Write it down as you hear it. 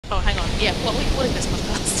Oh, hang on. Yeah, what are we calling this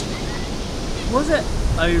podcast? Was it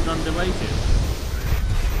underrated?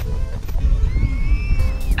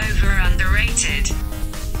 Underrated.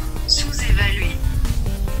 Sous-évalué.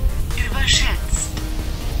 Überschätzt.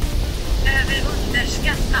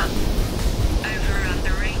 Överunderskattad.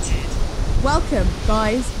 Underrated. Welcome,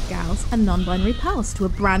 guys, gals, and non-binary pals, to a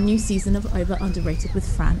brand new season of Over Underrated with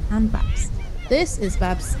Fran and Babs. This is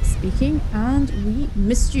Babs speaking, and we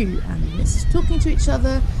missed you and missed talking to each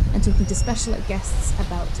other and talking to special guests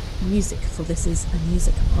about music, for this is a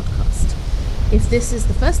music podcast. If this is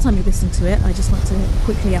the first time you listen to it, I just want to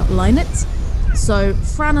quickly outline it. So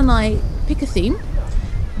Fran and I pick a theme.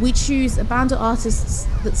 We choose a band or artists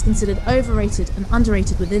that's considered overrated and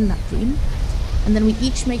underrated within that theme. And then we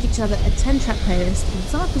each make each other a 10-track playlist, and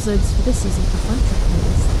some episodes for this season are 5-track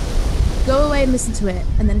playlist. Go away and listen to it,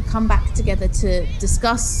 and then come back together to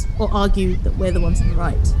discuss or argue that we're the ones in the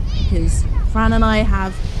right. Because Fran and I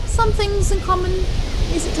have some things in common.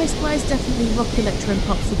 Music taste-wise, definitely rock, electro, and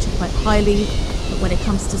pop feature quite highly. But when it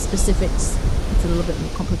comes to specifics, it's a little bit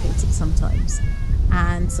more complicated sometimes.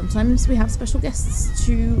 And sometimes we have special guests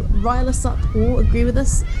to rile us up or agree with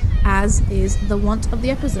us, as is the want of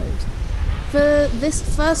the episode. For this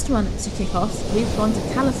first one to kick off, we've gone to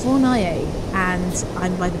California, and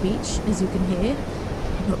I'm by the beach, as you can hear.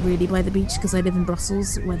 Not really by the beach, because I live in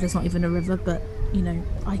Brussels, where there's not even a river, but, you know,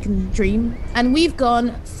 I can dream. And we've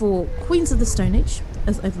gone for Queens of the Stone Age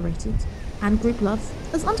as overrated, and Grouplove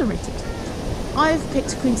as underrated. I've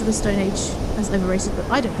picked Queens of the Stone Age as overrated,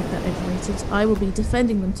 but I don't think they're overrated. I will be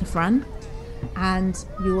defending them to Fran, and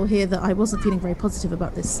you will hear that I wasn't feeling very positive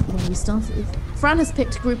about this when we started. Fran has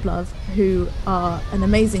picked Grouplove, who are an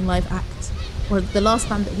amazing live act, or the last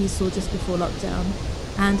band that he saw just before lockdown,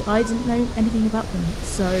 and I didn't know anything about them,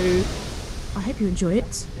 so I hope you enjoy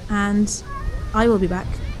it, and I will be back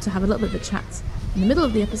to have a little bit of a chat in the middle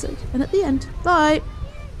of the episode and at the end. Bye!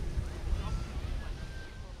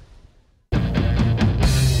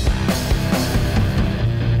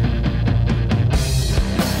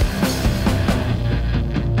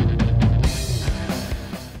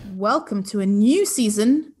 Welcome to a new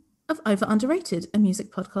season of Over Underrated, a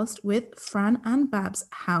music podcast with Fran and Babs.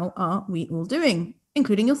 How are we all doing?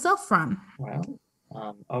 Including yourself, Fran. Well,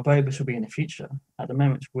 although this will be in the future, at the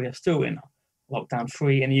moment we are still in lockdown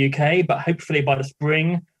 3 in the UK, but hopefully by the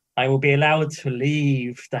spring I will be allowed to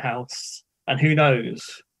leave the house, and who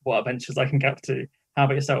knows what adventures I can get up to. How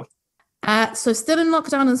about yourself? So still in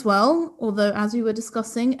lockdown as well, although as we were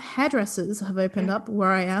discussing, hairdressers have opened up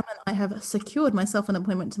where I am, and I have secured myself an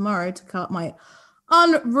appointment tomorrow to cut my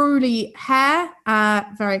unruly hair.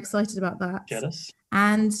 Very excited about that. Jealous.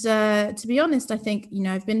 And to be honest, I think, you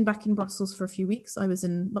know, I've been back in Brussels for a few weeks. I was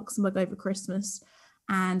in Luxembourg over Christmas,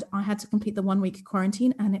 and I had to complete the 1-week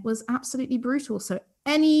quarantine, and it was absolutely brutal. So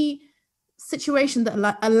any situation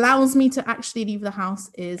that allows me to actually leave the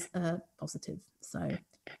house is positive. So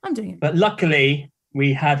I'm doing it. But luckily,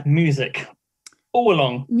 we had music all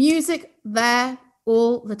along. Music there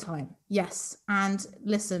all the time. Yes. And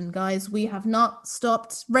listen, guys, we have not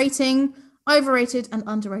stopped rating overrated and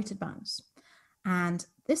underrated bands. And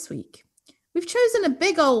this week, we've chosen a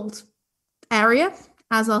big old area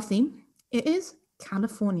as our theme. It is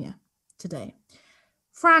California today.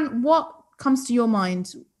 Fran, what comes to your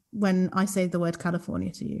mind when I say the word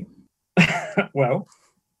California to you? Well,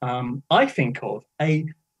 I think of a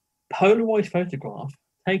Polaroid photograph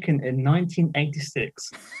taken in 1986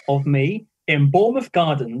 of me in Bournemouth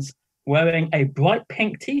Gardens wearing a bright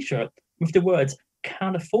pink t-shirt with the words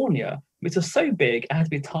California, which was so big it had to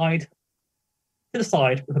be tied to the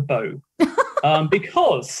side with a bow.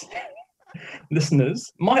 Because,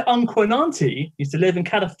 listeners, my uncle and auntie used to live in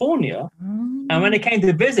California, and when they came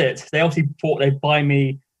to visit, they obviously thought they'd buy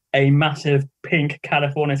me a massive pink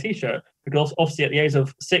California t-shirt, because obviously at the age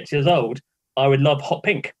of 6 years old, I would love hot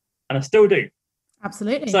pink, and I still do.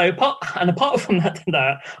 Absolutely. So, apart from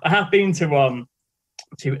that, I have been to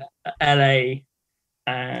LA,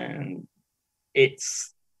 and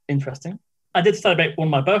it's interesting. I did celebrate one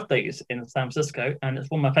of my birthdays in San Francisco, and it's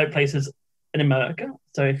one of my favorite places in America.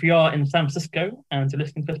 So if you are in San Francisco and you're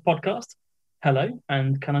listening to this podcast, hello,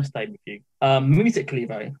 and can I stay with you? Musically,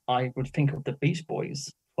 though, I would think of the Beach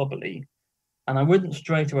Boys, probably, and I wouldn't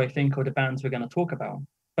straight away think of the bands we're going to talk about.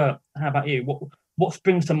 But how about you? What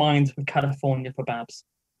springs to mind with California for Babs?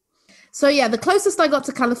 So yeah, the closest I got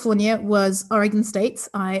to California was Oregon State.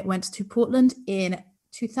 I went to Portland in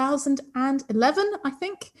 2011, I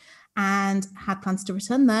think, and had plans to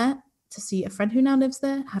return there to see a friend who now lives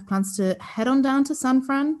there, had plans to head on down to San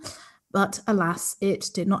Fran, but alas, it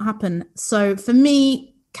did not happen. So for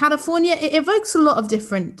me, California, it evokes a lot of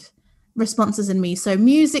different responses in me. So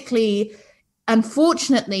musically,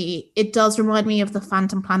 unfortunately, it does remind me of the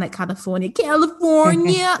Phantom Planet California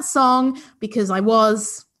song, because I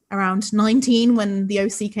was around 19 when the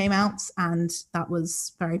OC came out, and that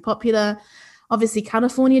was very popular. Obviously,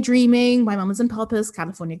 California Dreaming by Mamas and Papas,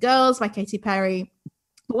 California Girls by Katy Perry.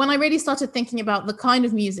 But when I really started thinking about the kind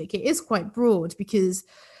of music, it is quite broad, because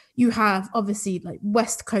you have obviously like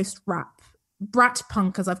West Coast rap, brat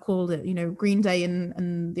punk, as I've called it, Green Day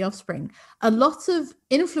and The Offspring, a lot of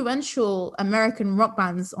influential American rock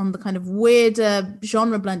bands on the kind of weirder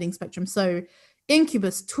genre blending spectrum. So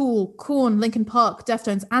Incubus, Tool, Korn, Linkin Park,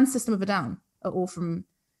 Deftones, and System of a Down are all from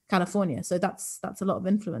California. So that's a lot of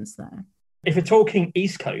influence there. If you're talking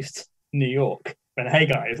East Coast, New York, then hey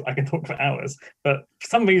guys, I can talk for hours. But for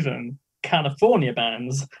some reason, California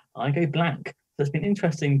bands, I go blank. So it's been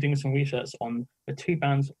interesting doing some research on the two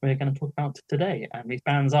bands we're going to talk about today. And these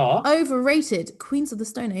bands are... Overrated, Queens of the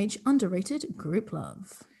Stone Age. Underrated,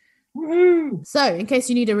 Grouplove. Woohoo! So in case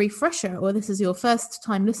you need a refresher, or this is your first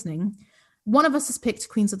time listening, one of us has picked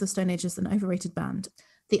Queens of the Stone Age as an overrated band.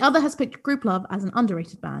 The other has picked Grouplove as an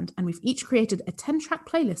underrated band, and we've each created a 10-track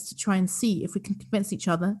playlist to try and see if we can convince each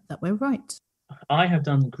other that we're right. I have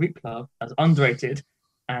done Grouplove as underrated,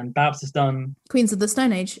 and Babs has done Queens of the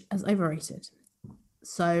Stone Age as overrated.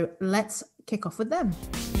 So let's kick off with them.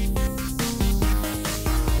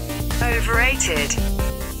 Overrated.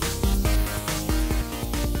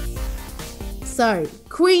 So,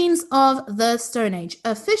 Queens of the Stone Age,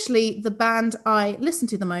 officially the band I listen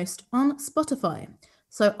to the most on Spotify.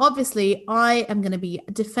 So obviously I am going to be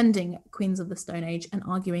defending Queens of the Stone Age and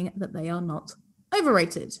arguing that they are not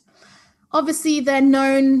overrated. Obviously they're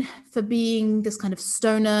known for being this kind of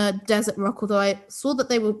stoner desert rock, although I saw that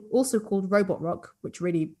they were also called robot rock, which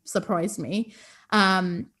really surprised me.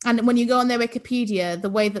 And when you go on their Wikipedia, the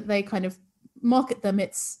way that they kind of market them,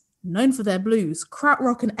 it's known for their blues,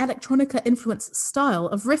 krautrock and electronica influenced style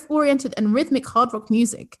of riff-oriented and rhythmic hard rock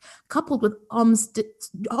music, coupled with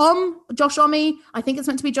Josh Homme, I think it's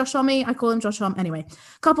meant to be Josh Homme, I call him Josh Homme anyway,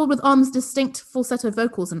 coupled with Om's distinct falsetto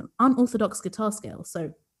vocals and unorthodox guitar scale.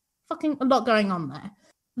 So fucking a lot going on there.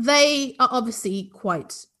 They are obviously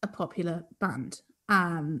quite a popular band.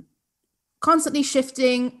 Constantly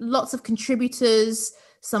shifting, lots of contributors,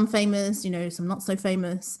 some famous, some not so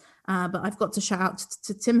famous. But I've got to shout out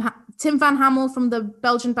to Tim Van Hamel from the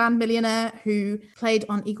Belgian band Millionaire, who played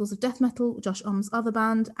on Eagles of Death Metal, Josh Homme's other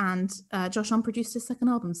band, and Josh Homme produced his second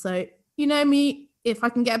album. So you know me, if I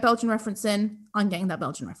can get a Belgian reference in, I'm getting that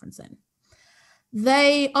Belgian reference in.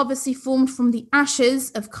 They obviously formed from the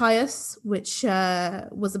ashes of Caius, which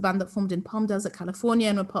was a band that formed in Palm Desert, California,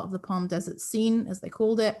 and were part of the Palm Desert scene, as they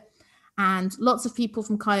called it. And lots of people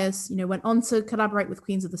from Caius, went on to collaborate with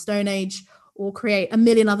Queens of the Stone Age, or create a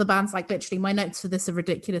million other bands. Like literally my notes for this are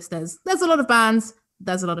ridiculous. There's a lot of bands,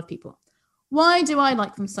 there's a lot of people. Why do I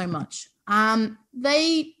like them so much?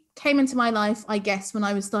 They came into my life, I guess, when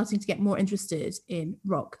I was starting to get more interested in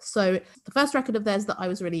rock. So the first record of theirs that I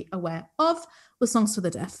was really aware of was Songs for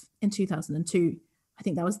the Deaf in 2002. I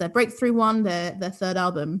think that was their breakthrough one, their third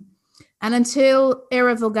album. And until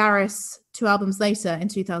Era Vulgaris, 2 albums later in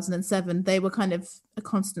 2007, they were kind of a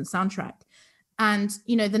constant soundtrack. And,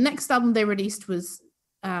 the next album they released was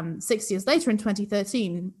 6 years later in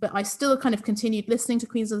 2013, but I still kind of continued listening to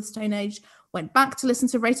Queens of the Stone Age, went back to listen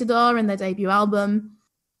to Rated R and their debut album,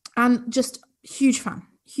 and just huge fan.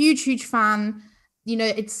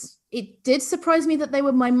 It did surprise me that they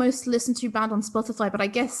were my most listened to band on Spotify, but I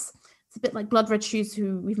guess it's a bit like Blood Red Shoes,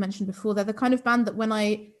 who we've mentioned before. They're the kind of band that when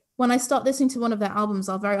I start listening to one of their albums,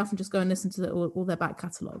 I'll very often just go and listen to all their back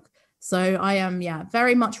catalogue. So I am,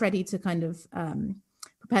 very much ready to kind of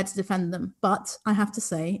prepare to defend them. But I have to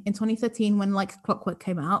say, in 2013, when Like Clockwork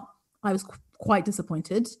came out, I was quite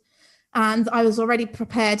disappointed. And I was already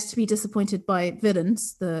prepared to be disappointed by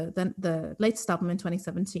Villains, the latest album in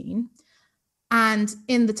 2017. And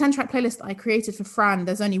in the 10-track playlist that I created for Fran,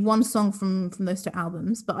 there's only one song from those 2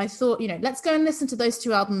 albums. But I thought, let's go and listen to those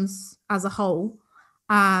 2 albums as a whole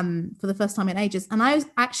for the first time in ages. And I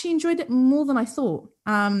actually enjoyed it more than I thought.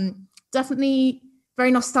 Definitely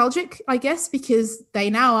very nostalgic, I guess, because they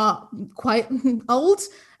now are quite old.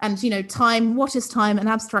 And, time, what is time? An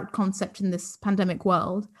abstract concept in this pandemic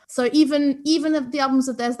world. So even the albums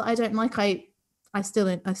of theirs that I don't like, I still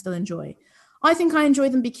enjoy. I think I enjoy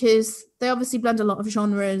them because they obviously blend a lot of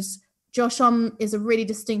genres. Josh Homme is a really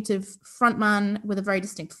distinctive frontman with a very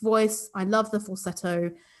distinct voice. I love the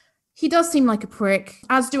falsetto. He does seem like a prick,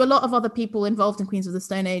 as do a lot of other people involved in Queens of the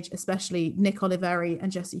Stone Age, especially Nick Oliveri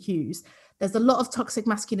and Jesse Hughes. There's a lot of toxic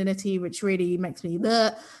masculinity, which really makes me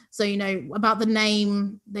bleh. So, you know, about the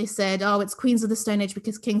name, they said, oh, it's Queens of the Stone Age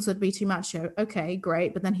because kings would be too macho. Okay,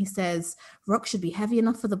 great. But then he says, rock should be heavy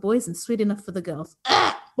enough for the boys and sweet enough for the girls.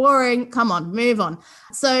 Boring. Come on, move on.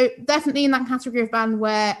 So definitely in that category of band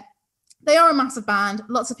where they are a massive band.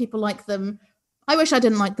 Lots of people like them. I wish I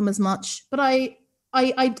didn't like them as much, but I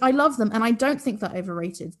love them, and I don't think they're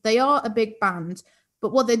overrated. They are a big band,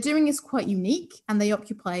 but what they're doing is quite unique, and they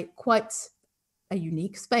occupy quite a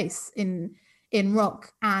unique space in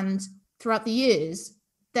rock. And throughout the years,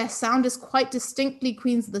 their sound is quite distinctly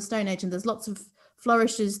Queens of the Stone Age, and there's lots of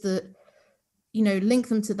flourishes that, you know, link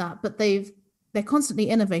them to that. But they're constantly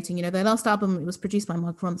innovating. You know, their last album, it was produced by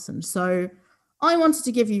Mark Ronson. So I wanted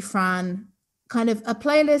to give you, Fran, kind of a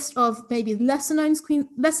playlist of maybe lesser known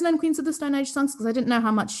Queens of the Stone Age songs, because I didn't know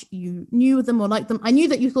how much you knew them or liked them. I knew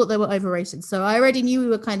that you thought they were overrated, so I already knew we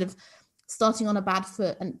were kind of starting on a bad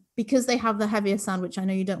foot. And because they have the heavier sound, which I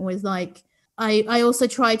know you don't always like, I also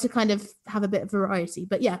try to kind of have a bit of variety.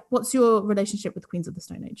 But yeah, what's your relationship with Queens of the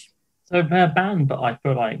Stone Age? So they're a band, but I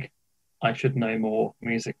feel like I should know more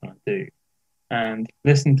music than I do. And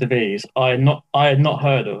listen to these, I had not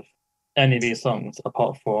heard of any of these songs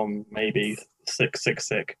apart from maybe Sick, Sick,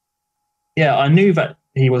 Sick. Yeah, I knew that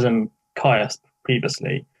he was in Caius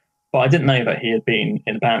previously, but I didn't know that he had been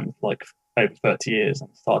in a band for like over 30 years and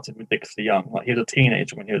started ridiculously young. Like he was a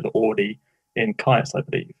teenager when he was already in Caius, I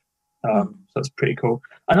believe. So it's pretty cool.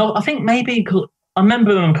 And I think maybe cause I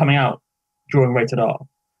remember them coming out during Rated R,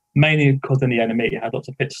 mainly because in the NME it had lots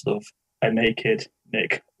of pictures of a naked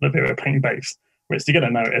Nick Oliveri playing bass, which you're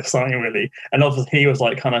gonna notice something really. And obviously he was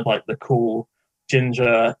like kind of like the cool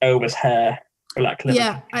ginger Elvis hair, black lip.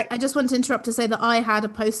 Yeah, I just want to interrupt to say that I had a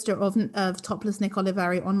poster of topless Nick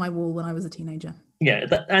Oliveri on my wall when I was a teenager. Yeah,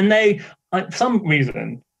 and they, for some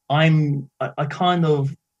reason, I kind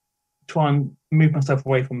of try and move myself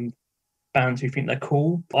away from bands who think they're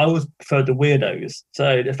cool. I always prefer the weirdos.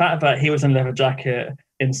 So the fact that he was in a leather jacket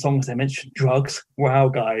in songs that mentioned drugs, wow,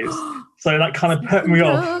 guys. So that kind of put me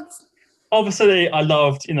off. Obviously, I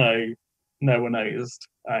loved, you know, No One Knows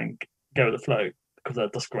and Go With The Flow because they're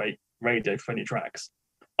just great radio-friendly tracks.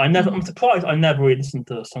 I'm surprised I never really listened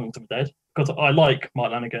to Songs of the Dead because I like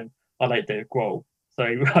Mark Lanegan, I like Dave Grohl. So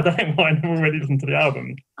I don't know why I never really listened to the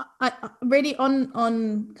album. I really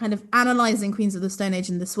on kind of analysing Queens of the Stone Age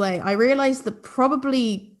in this way, I realised that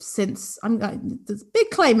probably since there's a big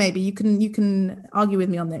claim, maybe you can argue with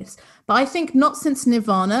me on this, but I think not since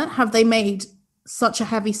Nirvana have they made such a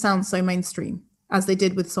heavy sound so mainstream as they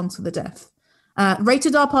did with Songs for the Deaf.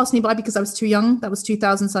 Rated R passed me by because I was too young. That was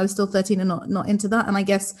 2000, so I was still 13 and not into that. And I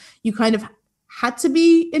guess you kind of had to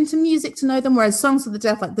be into music to know them, whereas Songs for the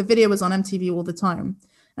Deaf, like the video was on MTV all the time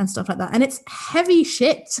and stuff like that. And it's heavy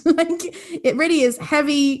shit. Like it really is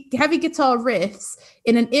heavy guitar riffs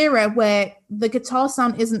in an era where the guitar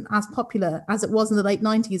sound isn't as popular as it was in the late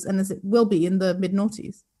 90s and as it will be in the mid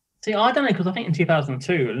noughties. See, I don't know, because I think in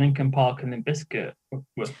 2002, Linkin Park and Limp Bizkit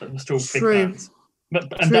were still big bands. But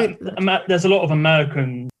there's a lot of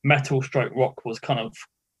American metal stroke rock was kind of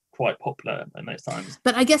quite popular in those times.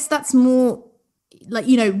 But I guess that's more like,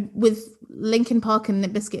 you know, with Linkin Park and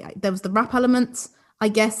Limp Bizkit, there was the rap element, I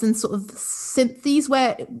guess, and sort of synths.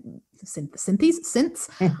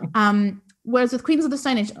 Whereas with Queens of the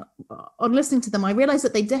Stone Age, on listening to them, I realized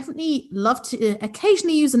that they definitely love to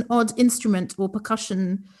occasionally use an odd instrument or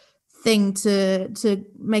percussion thing to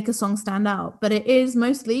make a song stand out, but it is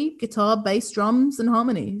mostly guitar, bass, drums, and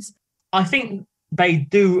harmonies. I think they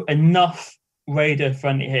do enough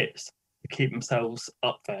radio-friendly hits to keep themselves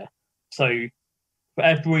up there. So for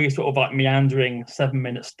every sort of like meandering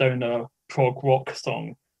 7-minute stoner prog rock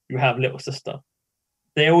song, you have Little Sister.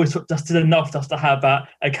 They always just did enough just to have that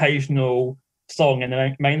occasional song in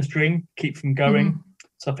the mainstream, keep them going.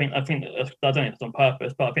 So I think I don't know if it's on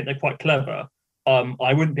purpose, but I think they're quite clever.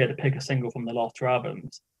 I wouldn't be able to pick a single from the last 2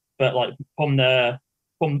 albums, but like from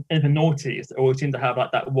in the noughties, they always seem to have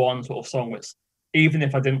like that one sort of song which, even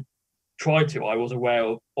if I didn't try to, I was aware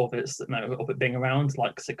of it being around,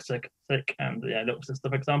 like Sick, Sick, Sick, and Little Sister,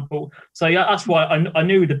 for example. So yeah, that's why I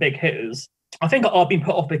knew the big hitters. I think I've been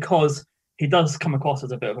put off because he does come across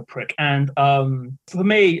as a bit of a prick, and for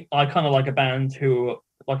me, I kind of like a band who,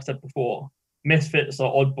 like I said before, misfits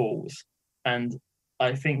are oddballs, and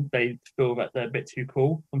I think they feel that they're a bit too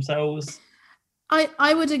cool themselves.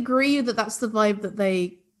 I would agree that that's the vibe that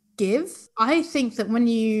they give. I think that when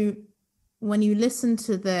you listen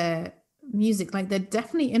to their music, like they're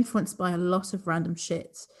definitely influenced by a lot of random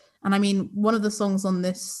shit. And I mean, one of the songs on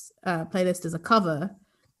this playlist is a cover,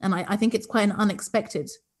 And I think it's quite an unexpected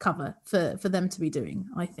cover for them to be doing,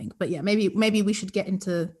 I think. But yeah, maybe we should get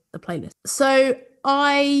into the playlist. So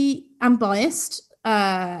I am biased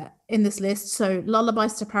in this list. So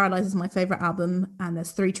Lullabies to Paralyze is my favorite album, and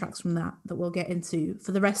there's 3 tracks from that we'll get into.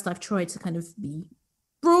 For the rest, I've tried to kind of be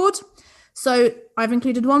broad. So I've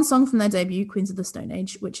included one song from their debut, Queens of the Stone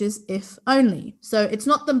Age, which is If Only. So it's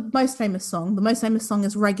not the most famous song. The most famous song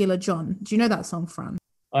is Regular John. Do you know that song, Fran?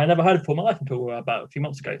 I never heard it before in my life until about a few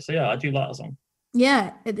months ago. So yeah, I do like that song.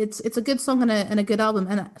 Yeah, it's a good song and a good album.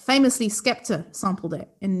 And famously, Skepta sampled it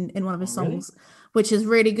in one of his songs, which is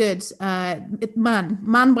really good.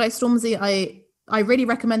 Man by Stormzy, I really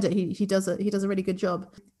recommend it. He does a really good job.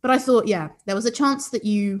 But I thought, yeah, there was a chance that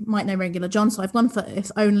you might know Regular John, so I've gone for If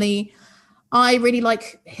Only. I really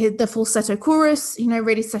like the falsetto chorus,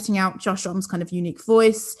 really setting out Josh Homme's kind of unique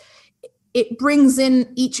voice. It brings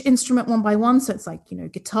in each instrument one by one. So it's like,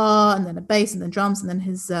 guitar and then a bass and then drums and then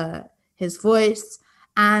his voice.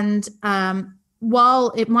 And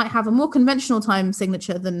while it might have a more conventional time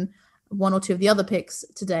signature than one or two of the other picks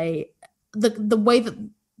today, the way that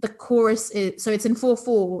the chorus is, so it's in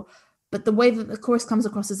 4/4, but the way that the chorus comes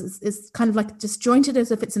across is kind of like disjointed,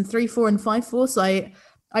 as if it's in 3/4 and 5/4. So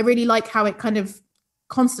I really like how it kind of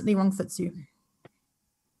constantly wrong foots you.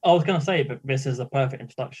 I was going to say, but this is a perfect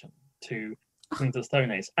introduction to Queens of the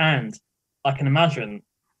Stone Age. And I can imagine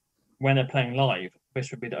when they're playing live,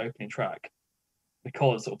 this would be the opening track,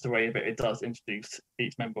 because of the way that it does introduce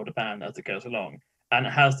each member of the band as it goes along. And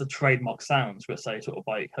it has the trademark sounds which they sort of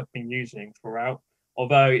like have been using throughout.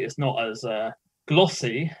 Although it's not as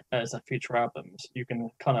glossy as the future albums, you can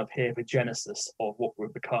kind of hear the genesis of what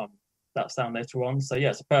would become that sound later on. So yeah,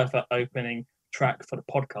 it's a perfect opening track for the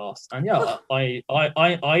podcast. And yeah,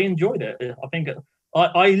 I enjoyed it. I think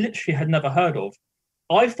I literally had never heard of.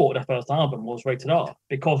 I thought the first album was Rated R,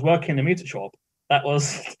 because working in a music shop, that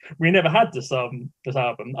was we never had this album,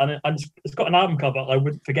 and it's got an album cover I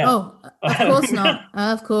wouldn't forget. Oh, of course not.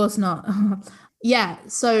 Of course not. Yeah,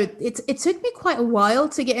 so it took me quite a while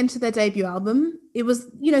to get into their debut album. It was,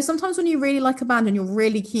 sometimes when you really like a band and you're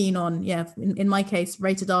really keen on, in my case,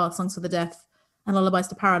 Rated R, Songs for the Deaf, and Lullabies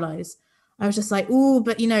to Paralyze, I was just like, ooh,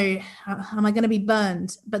 but am I going to be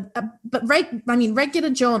burned? But Regular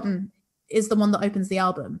John is the one that opens the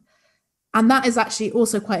album, and that is actually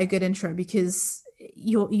also quite a good intro, because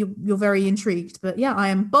you're very intrigued. But yeah, I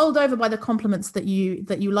am bowled over by the compliments that you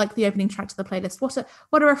like the opening track to the playlist. What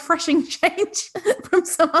a refreshing change from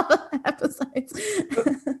some other episodes.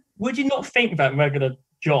 Would you not think that Regular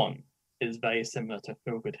John is very similar to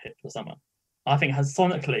Feel Good Hit for Summer? I think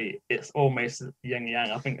sonically it's almost yin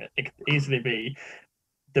yang. I think it could easily be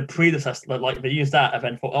the predecessor, like they used that and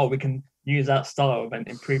then thought, we can use that style and then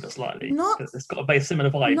improve it slightly. It's got a very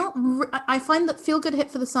similar vibe. I find that Feel Good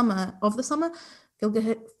Hit of the Summer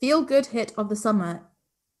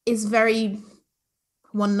is very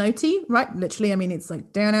one notey, right? Literally, it's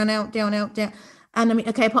like down, down, out, down, out, down. And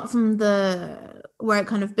okay, apart from where it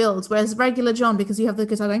kind of builds, whereas Regular John, because you have the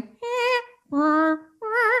guitar going,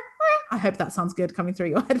 I hope that sounds good coming through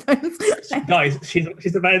your headphones. Guys,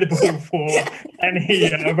 she's available for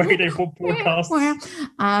any radio broadcasts.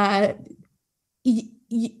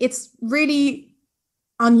 It's really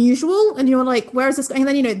unusual, and you're like, where is this going?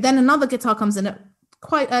 And then then another guitar comes in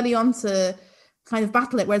quite early on to kind of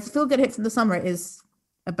battle it, whereas Feel Good Hit from the Summer is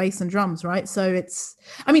a bass and drums, right? So it's,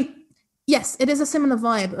 yes, it is a similar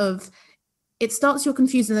vibe of, it starts you're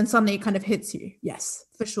confused and then suddenly it kind of hits you. Yes,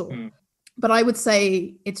 for sure. But I would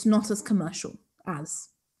say it's not as commercial as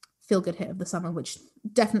Feel Good Hit of the Summer, which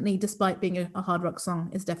definitely, despite being a hard rock song,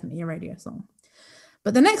 is definitely a radio song.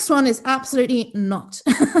 But the next one is absolutely not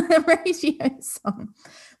a radio song.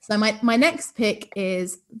 So my next pick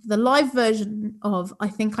is the live version of I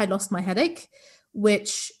Think I Lost My Headache,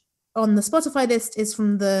 which on the Spotify list is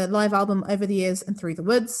from the live album Over the Years and Through the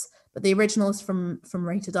Woods, but the original is from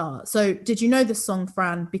Rated R. So did you know this song,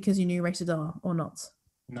 Fran, because you knew Rated R or not?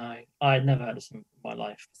 No, I'd never heard this in my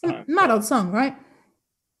life. Mad old song, right?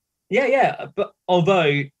 Yeah. But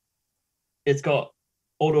although it's got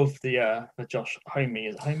all of the Josh Homme,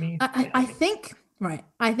 is it Homme? I think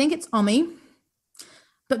it's Omi.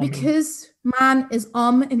 But because man is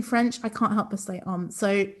in French, I can't help but say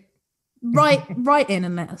So write in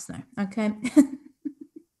and let us know, okay?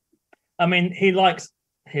 He likes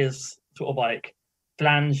his sort of like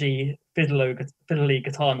flangey, fiddly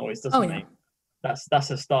guitar noise, doesn't he? That's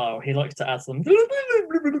his style. He likes to add some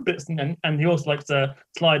bits, and he also likes to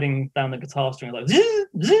sliding down the guitar string like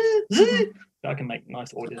I can make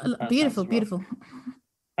nice audio. Beautiful.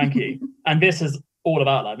 Thank you. And this is all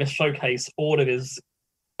about that. This showcase all of his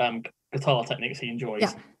guitar techniques he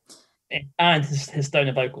enjoys. and his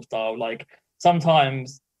stoner vocal style. Like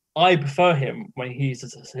sometimes I prefer him when he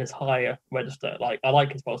uses his higher register. Like I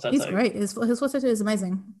like his falsetto. He's great. His falsetto is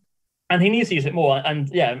amazing. And he needs to use it more. And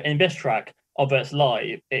yeah, in this track, although it's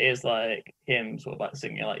live, it is like him sort of like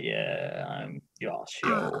singing like, yeah, I'm Josh,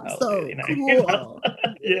 so you know? cool.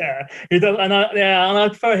 Yeah, he does, and I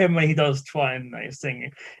prefer him when he does try and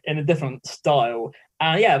sing in a different style.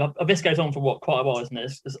 And yeah, but this goes on for quite a while, isn't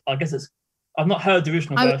it? I guess it's. I've not heard the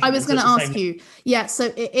original version. I was going to ask you. Yeah,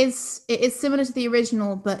 so it is similar to the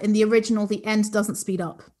original, but in the original, the end doesn't speed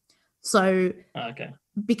up. So okay,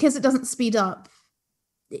 because it doesn't speed up,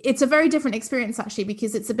 it's a very different experience actually,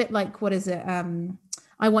 because it's a bit like, what is it?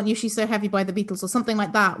 I Want You, She's So Heavy by the Beatles or something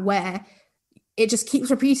like that, where it just keeps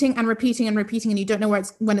repeating and repeating and repeating, and you don't know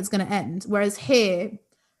when it's going to end. Whereas here,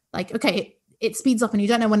 like, okay, it speeds up and you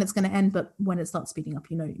don't know when it's going to end, but when it starts speeding up,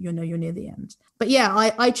 you know you're near the end. But yeah,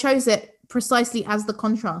 I chose it precisely as the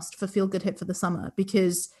contrast for Feel Good Hit for the Summer,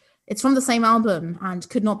 because it's from the same album and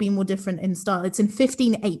could not be more different in style. It's in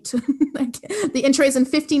 15/8. Like, the intro is in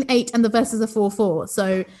 15/8 and the verses are 4/4.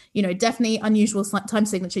 So, definitely unusual time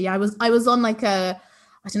signature. Yeah, I was on like I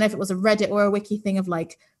don't know if it was a Reddit or a wiki thing of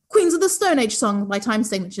like Queens of the Stone Age song by time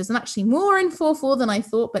signatures, and actually more in 4/4 than I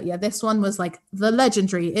thought. But yeah, this one was like the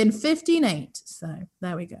legendary in 15/8. So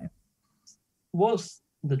there we go. Was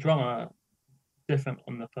the drummer different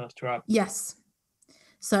on the first track? Yes.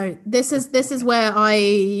 So this is where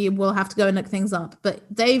I will have to go and look things up.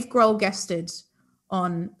 But Dave Grohl guested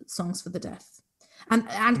on Songs for the Deaf.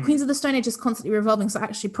 And Queens of the Stone Age is constantly revolving. So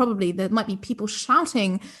actually probably there might be people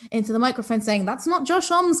shouting into the microphone saying, that's not Josh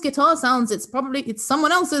Homme's guitar sounds. It's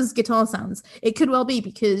someone else's guitar sounds. It could well be,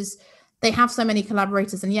 because they have so many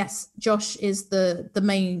collaborators. And yes, Josh is the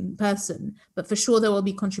main person, but for sure there will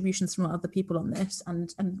be contributions from other people on this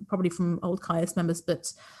and probably from old Caius members.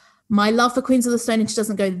 But my love for Queens of the Stone Age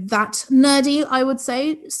doesn't go that nerdy, I would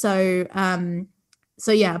say. So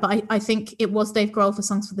yeah, but I think it was Dave Grohl for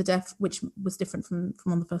Songs for the Deaf, which was different from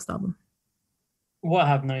on the first album. What I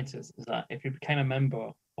have noticed is that if you became a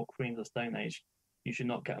member of Queens of the Stone Age, you should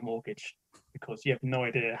not get a mortgage, because you have no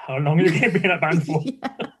idea how long you're going to be in that band for.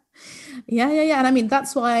 Yeah. And I mean,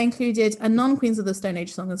 that's why I included a non-Queens of the Stone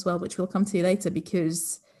Age song as well, which we'll come to later,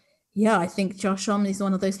 because yeah, I think Josh Homme is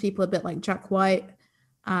one of those people a bit like Jack White,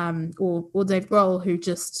 or Dave Grohl, who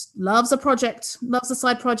just loves a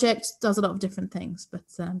side project, does a lot of different things.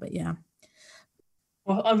 But yeah.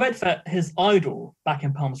 Well, I read that his idol back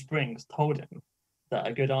in Palm Springs told him that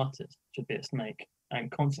a good artist should be a snake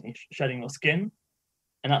and constantly shedding your skin,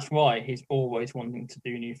 and that's why he's always wanting to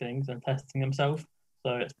do new things and testing himself.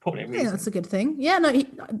 So it's probably a reason. Yeah, that's a good thing. Yeah, no,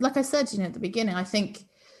 like I said, at the beginning, I think,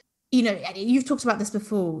 you've talked about this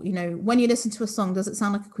before, when you listen to a song, does it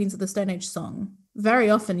sound like a Queens of the Stone Age song? Very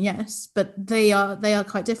often, yes, but they are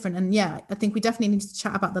quite different. And yeah, I think we definitely need to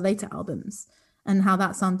chat about the later albums and how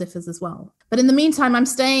that sound differs as well. But in the meantime, I'm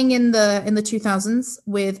staying in the 2000s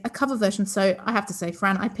with a cover version. So I have to say,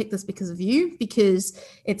 Fran, I picked this because of you, because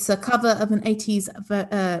it's a cover of an 80s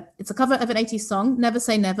song, Never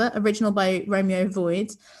Say Never, original by Romeo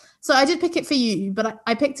Void. So I did pick it for you, but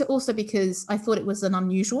I picked it also because I thought it was an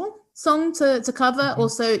unusual song to cover. Mm-hmm.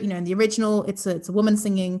 Also, in the original, it's a woman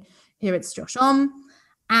singing. Here it's Josh Homme.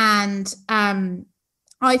 And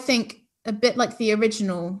I think a bit like the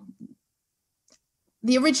original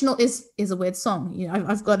is a weird song.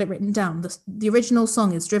 I've got it written down. The original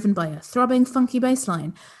song is driven by a throbbing, funky bass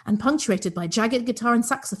line and punctuated by jagged guitar and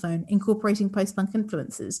saxophone, incorporating post-punk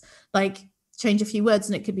influences. Like, change a few words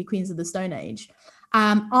and it could be Queens of the Stone Age.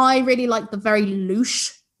 I really like the very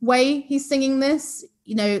louche way he's singing this.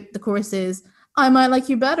 The chorus is, I might like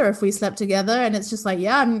you better if we slept together. And it's just like,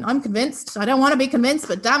 yeah, I'm convinced. I don't want to be convinced,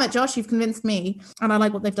 but damn it, Josh, you've convinced me. And I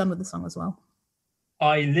like what they've done with the song as well.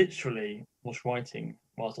 I literally was writing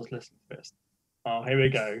whilst I was listening to this. Oh, here we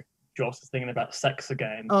go. Josh is thinking about sex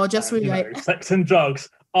again. Oh, just really sex and drugs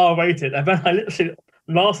are rated. And then I literally,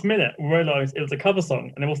 last minute, realised it was a cover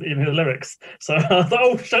song and it wasn't even the lyrics. So I was like,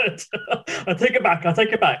 oh, shit. I take it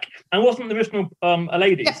back. And wasn't the original a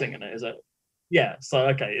lady singing it, is it? Yeah, so,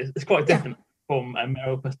 okay, it's quite different from a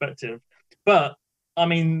male perspective. But, I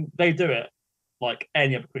mean, they do it like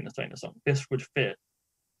any other Queen of the Stone Age song. This would fit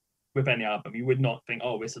with any album. You would not think,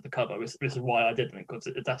 oh, this is the cover. This is why I did it, because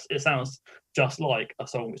it sounds just like a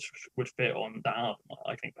song which would fit on that album,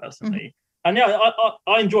 I think, personally. Mm-hmm. And yeah,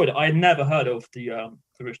 I enjoyed it. I had never heard of the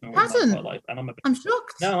original in my life, and I'm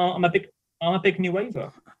shocked. No, I'm a big new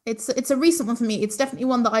waver. It's a recent one for me. It's definitely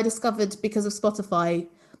one that I discovered because of Spotify,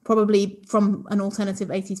 probably from an alternative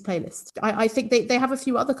 80s playlist. I think they have a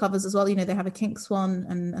few other covers as well. They have a Kinks one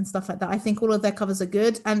and stuff like that. I think all of their covers are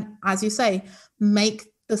good, and as you say, make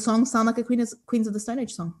The songs sound like a Queens of the Stone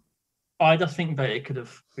Age song. I just think that it could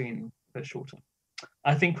have been a bit shorter.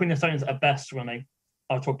 I think Queen of the Stone Age are best when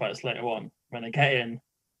I'll talk about this later on, when they get in,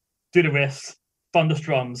 do the riffs, thunderous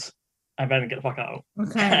drums, and then get the fuck out.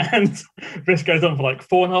 Okay. And this goes on for like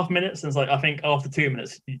 4.5 minutes, and it's like, I think after 2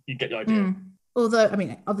 minutes, you get the idea. Although, I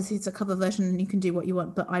mean, obviously it's a cover version and you can do what you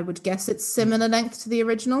want, but I would guess it's similar length to the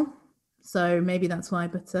original. So maybe that's why,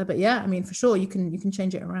 but yeah, I mean, for sure, you can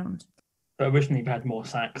change it around. But originally, we had more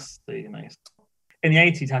sax. In the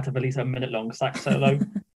 80s, you had to release a minute-long sax solo.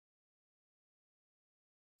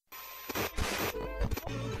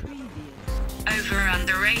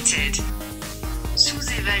 Underrated.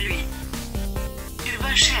 Sous-évalué.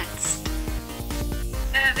 Überschätzt.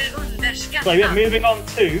 So yeah, moving on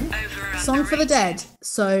to Song for the Dead.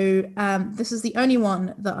 So this is the only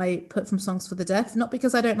one that I put from Songs for the Deaf, not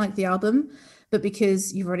because I don't like the album, but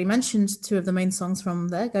because you've already mentioned two of the main songs from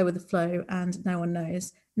there, Go With The Flow and No One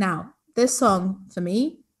Knows. Now, this song, for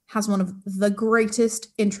me, has one of the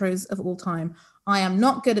greatest intros of all time. I am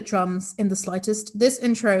not good at drums in the slightest. This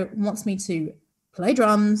intro wants me to play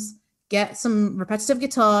drums, get some repetitive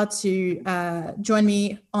guitar to join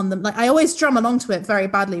me on them. Like, I always drum along to it very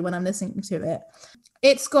badly when I'm listening to it.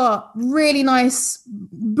 It's got really nice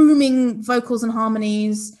booming vocals and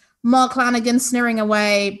harmonies. Mark Lanegan sneering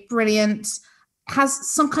away, brilliant.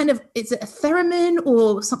 Has some kind of, is it a theremin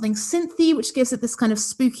or something synthy, which gives it this kind of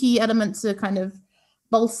spooky element to kind of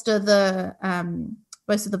bolster the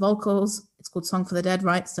most of the vocals. It's called Song for the Dead,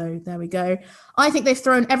 right? So there we go. I think they've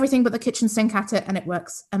thrown everything but the kitchen sink at it, and it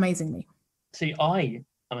works amazingly. See, I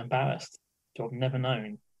am embarrassed to have never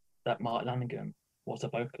known that Mark Lanegan was a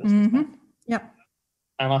vocalist. Yeah.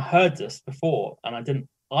 And I heard this before, and I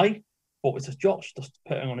thought it was Josh just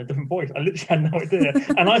putting on a different voice. I literally had no idea.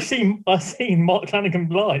 And I've seen Mark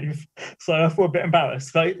Lanegan live, so I feel a bit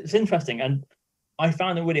embarrassed. But it's interesting, and I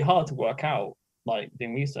found it really hard to work out, like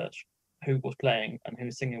doing research, who was playing and who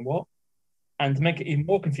was singing what. And to make it even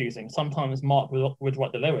more confusing, sometimes Mark would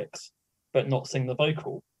write the lyrics, but not sing the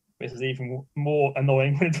vocal, which is even more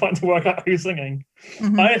annoying when you're trying to work out who's singing.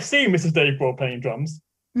 I assume this is Dave Grohl playing drums.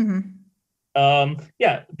 This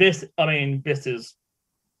is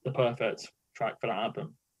the perfect track for that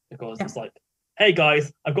album, because it's like, hey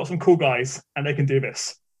guys, I've got some cool guys and they can do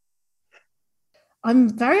this.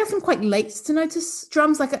 I'm very often quite late to notice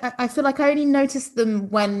drums. Like I feel like I only notice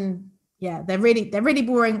them when they're really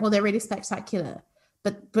boring or they're really spectacular.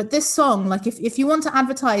 But this song, like if you want to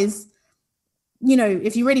advertise,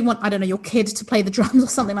 if you really want, I don't know, your kid to play the drums or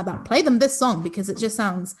something like that, play them this song, because it just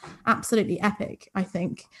sounds absolutely epic. I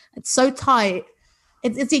think it's so tight.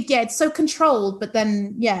 It's so controlled, but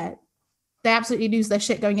then they absolutely lose their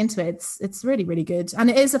shit going into it. It's really, really good.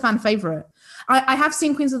 And it is a fan favorite. I have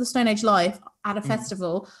seen Queens of the Stone Age live at a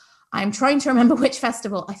festival. I'm trying to remember which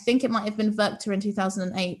festival. I think it might have been Verkter in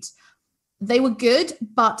 2008. They were good,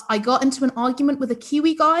 but I got into an argument with a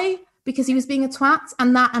Kiwi guy because he was being a twat,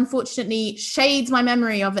 and that unfortunately shades my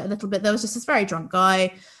memory of it a little bit. There was just this very drunk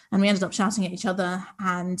guy, and we ended up shouting at each other.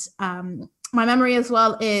 And my memory as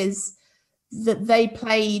well is that they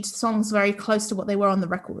played songs very close to what they were on the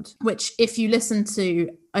record, which if you listen to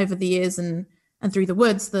Over the Years and Through the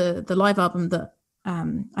Woods, the live album that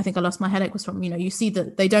I think I Lost My Headache was from, you see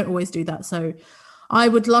that they don't always do that. So I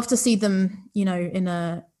would love to see them, in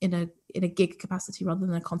a gig capacity rather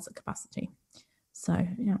than a concert capacity. So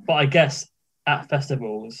yeah. But I guess at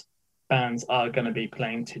festivals, bands are going to be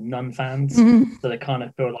playing to non-fans, so they kind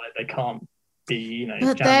of feel like they can't be,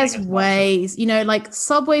 But there's ways, like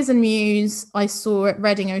Subways and Muse, I saw at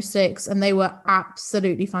Reading 06, and they were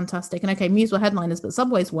absolutely fantastic. And okay, Muse were headliners, but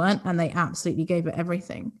Subways weren't, and they absolutely gave it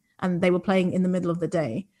everything. And they were playing in the middle of the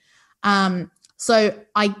day. So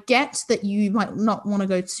I get that you might not want to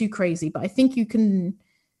go too crazy, but I think you can,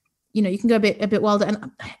 you can go a bit wilder.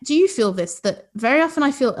 And do you feel this, that very often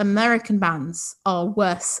I feel American bands are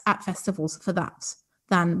worse at festivals for that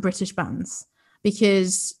than British bands?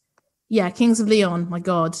 Because Kings of Leon, my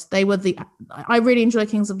God, I really enjoy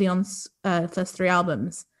Kings of Leon's first three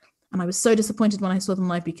albums. And I was so disappointed when I saw them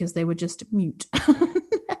live because they were just mute.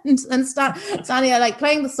 and standing there, like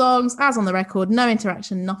playing the songs as on the record, no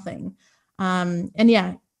interaction, nothing.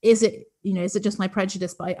 Is it just my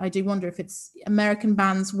prejudice? But I do wonder if it's American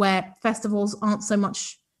bands where festivals aren't so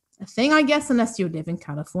much a thing, I guess, unless you live in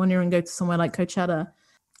California and go to somewhere like Coachella.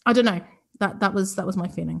 I don't know. That was my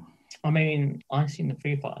feeling. I mean, I've seen the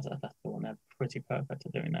Foo Fighters at a festival, and they're pretty perfect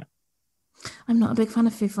at doing that. I'm not a big fan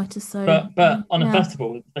of Foo Fighters, so. But on a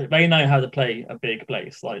festival, they know how to play a big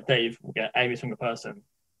place. Like Dave will get every single person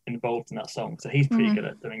involved in that song, so he's pretty good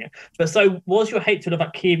at doing it. But so, was your hatred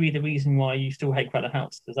about Kiwi the reason why you still hate Crowded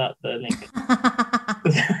House? Is that the link?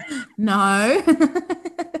 No.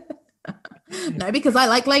 No, because I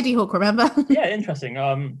like Lady Hawk, remember? Yeah, interesting.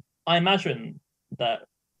 I imagine that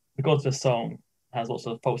because this song has lots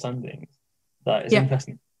of false endings, that it's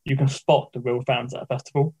interesting. You can spot the real fans at a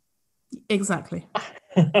festival. Exactly.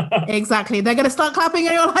 Exactly. They're going to start clapping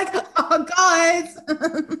and you're like, oh, guys.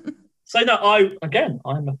 So no,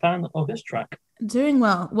 I'm a fan of this track. Doing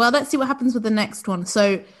well. Well, let's see what happens with the next one.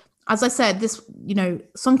 So, as I said, this,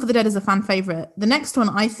 Song for the Dead is a fan favorite. The next one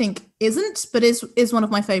I think isn't, but is one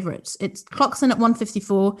of my favorites. It clocks in at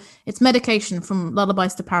 154. It's Medication from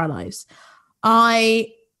Lullabies to Paralyze.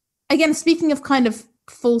 Again, speaking of kind of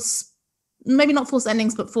false, maybe not false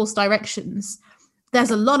endings, but false directions,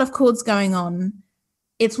 there's a lot of chords going on.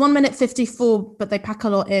 It's 1 minute 54, but they pack a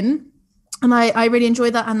lot in. And I really enjoy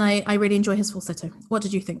that, and I really enjoy his falsetto. What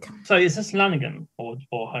did you think? So is this Lanigan or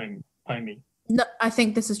Homie? No, I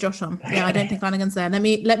think this is Josh Homme. Yeah, I don't think Lanigan's there. Let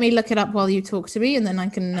me look it up while you talk to me, and then I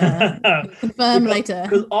can confirm later.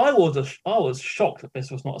 Because I was shocked that this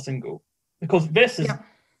was not a single, because this is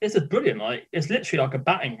brilliant. Like, it's literally like a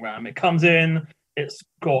battering ram. It comes in, it's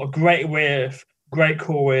got a great riff, great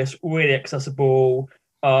chorus, really accessible.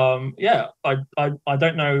 I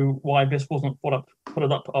don't know why this wasn't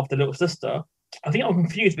followed up after Little Sister. I think I'm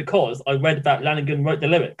confused because I read that Lanigan wrote the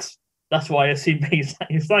lyrics. That's why I assume he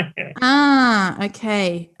sang it. Ah,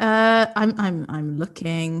 okay. I'm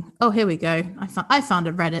looking. Oh, here we go. I found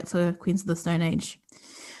a Reddit for Queens of the Stone Age.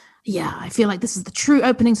 Yeah, I feel like this is the true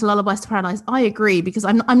opening to Lullabies to Paradise. I agree, because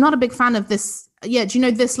I'm not a big fan of this. Yeah, do you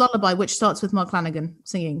know this lullaby, which starts with Mark Lanigan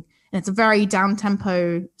singing? And it's a very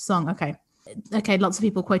down-tempo song. Okay, lots of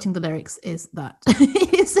people quoting the lyrics is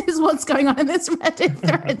what's going on in this Reddit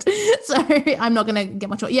thread. So I'm not going to get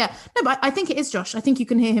much. Yeah, no, but I think it is Josh. I think you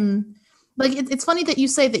can hear him. Like, it's funny that you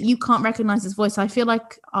say that you can't recognize his voice. I feel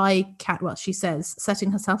like she says,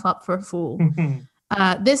 setting herself up for a fall.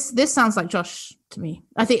 This sounds like Josh to me.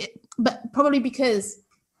 I think, but probably because,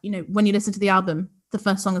 when you listen to the album, the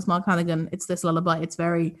first song is Mark Lanigan. It's this lullaby. It's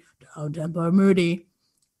very down-tempo, moody.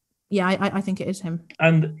 Yeah, I think it is him.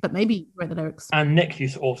 But maybe he wrote the lyrics. And Nick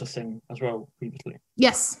used to also sing as well previously.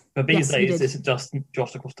 Yes. But these days, it's just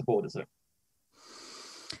Josh across the board, is it?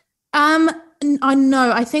 I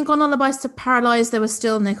know. I think on Lullabies to Paralyze, there was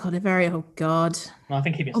still Nick Oliveri. Oh, God. No, I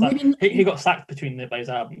think he got sacked between those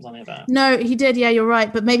albums, on that. No, he did. Yeah, you're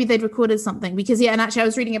right. But maybe they'd recorded something. Because, and actually I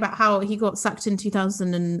was reading about how he got sacked in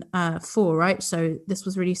 2004, right? So this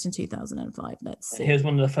was released in 2005. Let's see. He was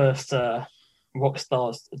one of the first... rock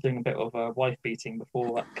stars doing a bit of wife beating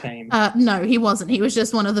before that came. No, he wasn't. He was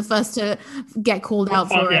just one of the first to get called out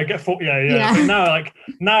for it. Yeah.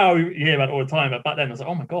 Now you hear about it all the time, but back then I was like,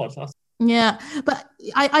 oh my god. Yeah, but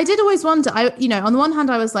I did always wonder. On the one hand,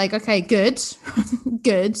 I was like, okay, good,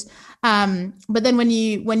 good. But then when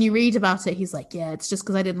you read about it, he's like, yeah, it's just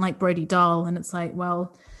because I didn't like Brody Dahl, and it's like,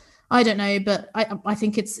 well, I don't know, but I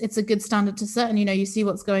think it's a good standard to set. And, you see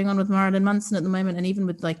what's going on with Marilyn Manson at the moment. And even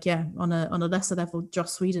with on a lesser level,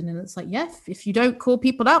 Joss Whedon. And it's like, yeah, if you don't call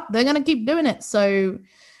people out, they're going to keep doing it. So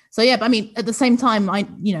yeah, but I mean, at the same time,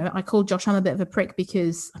 I called Josh Homme a bit of a prick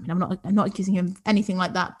because I'm not accusing him of anything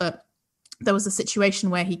like that. But there was a situation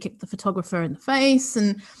where he kicked the photographer in the face.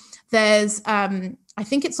 And there's, I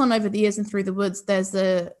think it's on Over the Years and Through the Woods. There's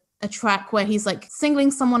a track where he's like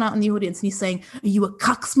singling someone out in the audience and he's saying, are you a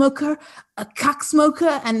cock smoker?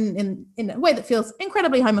 And in a way that feels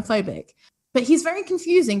incredibly homophobic. But he's very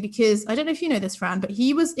confusing because I don't know if you know this, Fran, but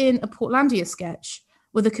he was in a Portlandia sketch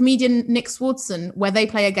with a comedian, Nick Swardson, where they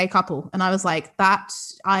play a gay couple. And I was like,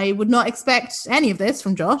 I would not expect any of this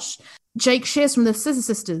from Josh. Jake Shears from the Scissor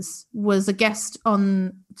Sisters was a guest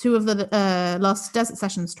on 2 of the last Desert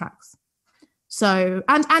Sessions tracks. So,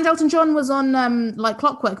 and Elton John was on Like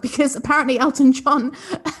Clockwork, because apparently Elton John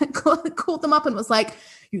called them up and was like,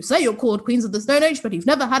 you say you're called Queens of the Stone Age, but you've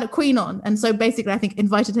never had a queen on. And so basically, I think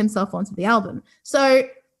invited himself onto the album. So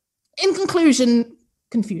in conclusion,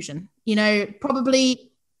 confusion,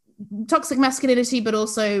 probably toxic masculinity, but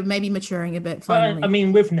also maybe maturing a bit. Finally. Well, I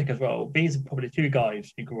mean, with Nick as well, these are probably 2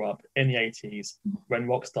 guys who grew up in the 80s when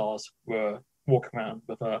rock stars were walking around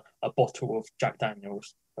with a bottle of Jack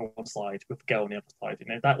Daniels on one side with a girl on the other side.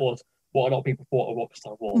 That was what a lot of people thought a rock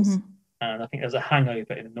star was. Mm-hmm. And I think there's a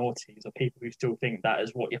hangover in the noughties of people who still think that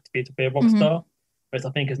is what you have to be a rock star, which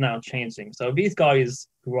I think is now changing. So these guys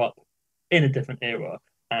grew up in a different era,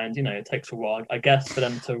 and it takes a while, I guess, for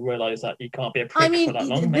them to realise that you can't be a prick for that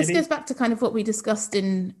long. This goes back to kind of what we discussed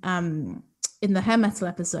in the hair metal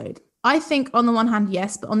episode. I think on the one hand,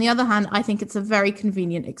 yes, but on the other hand, I think it's a very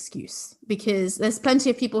convenient excuse because there's plenty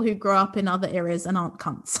of people who grow up in other eras and aren't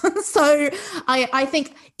cunts. So I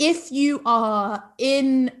think if you are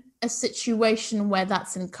in a situation where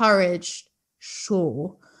that's encouraged,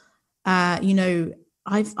 sure. You know,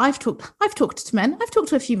 I've talked to men. I've talked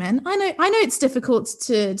to a few men. I know it's difficult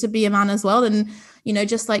to be a man as well. And, you know,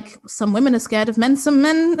 just like some women are scared of men, some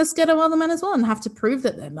men are scared of other men as well and have to prove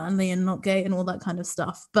that they're manly and not gay and all that kind of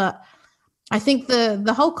stuff. But I think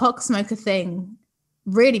the whole cocksmoker thing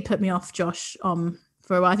really put me off, Josh,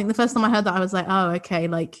 for a while. I think the first time I heard that, I was like, oh, okay,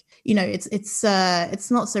 like, you know, it's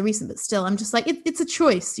not so recent, but still, I'm just like, it's a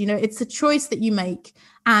choice, you know, it's a choice that you make.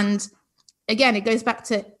 And again, it goes back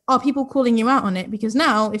to, are people calling you out on it? Because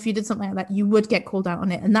now, if you did something like that, you would get called out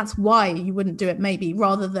on it. And that's why you wouldn't do it, maybe,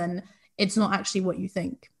 rather than it's not actually what you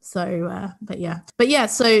think. So, but yeah,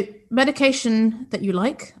 so medication that you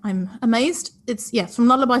like, I'm amazed. It's, yeah, from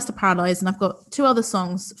Lullabies to Paralyze, and I've got 2 other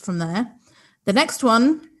songs from there. The next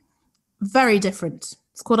one, very different.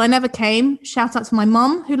 It's called I Never Came. Shout out to my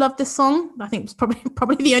mum who loved this song. I think it was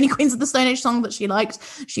probably the only Queens of the Stone Age song that she liked.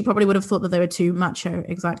 She probably would have thought that they were too macho,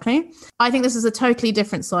 exactly. I think this is a totally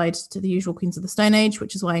different side to the usual Queens of the Stone Age,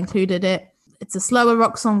 which is why I included it. It's a slower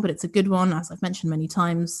rock song, but it's a good one, as I've mentioned many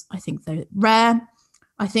times. I think they're rare.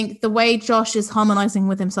 I think the way Josh is harmonizing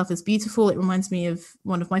with himself is beautiful. It reminds me of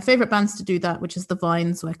one of my favorite bands to do that, which is The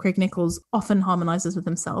Vines, where Craig Nichols often harmonizes with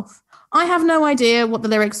himself. I have no idea what the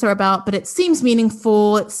lyrics are about, but it seems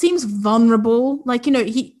meaningful. It seems vulnerable. Like, you know,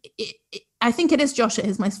 I think it is Josh at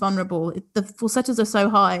his most vulnerable. The falsettos are so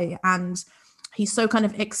high and he's so kind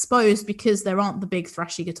of exposed because there aren't the big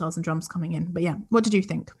thrashy guitars and drums coming in. But yeah, what did you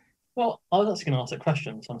think? Well, I was actually going to ask a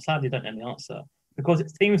question, so I'm sad you don't know the answer. Because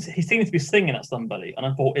he seems to be singing at somebody, and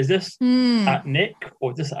I thought, is this at Nick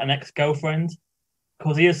or is this an ex-girlfriend?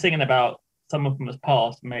 Because he is singing about someone from his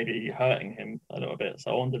past maybe hurting him a little bit.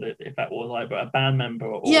 So I wondered if that was either a band member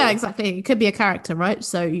or... Yeah, exactly. It could be a character, right?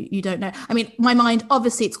 So you don't know. I mean, my mind,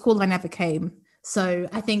 obviously, it's called I Never Came. So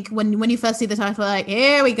I think when you first see the title, like,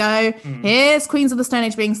 here we go. Here's Queens of the Stone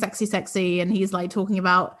Age being sexy, and he's like talking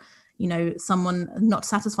about, you know, someone not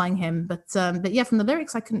satisfying him. But yeah, from the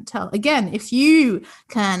lyrics, I couldn't tell. Again, if you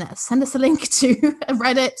can send us a link to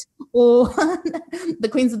Reddit or the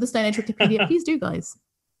Queens of the Stone Age Wikipedia, please do, guys.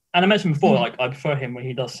 And I mentioned before, like, I prefer him when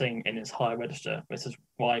he does sing in his high register. This is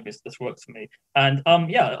why this works for me. And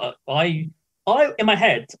yeah, I in my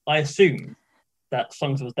head, I assume that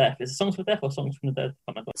Songs for the Deaf. Is it Songs for the Deaf or Songs from the Dead?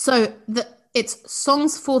 I can't remember. So it's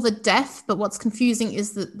Songs for the Deaf, but what's confusing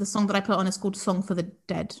is that the song that I put on is called Song for the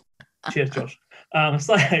Dead. Cheers, Josh.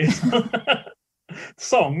 So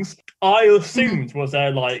Songs, I assumed was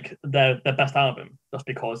their best album, just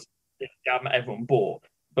because it's the album everyone bought.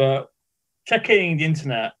 But checking the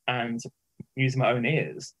internet and using my own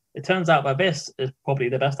ears, it turns out that this is probably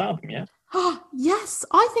the best album. Yeah. Oh yes,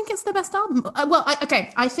 I think it's their best album.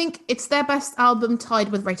 I think it's their best album, tied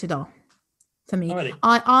with Rated R. For me, Already.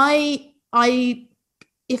 I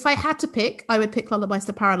if I had to pick, I would pick Lullabies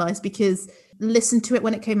to Paralyze, because listen to it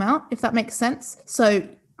when it came out, if that makes sense. So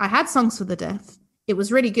I had Songs for the Deaf. It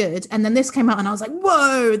was really good. And then this came out and I was like,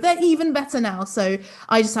 whoa, they're even better now. So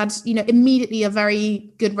I just had, you know, immediately a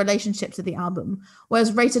very good relationship to the album.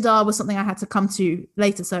 Whereas Rated R was something I had to come to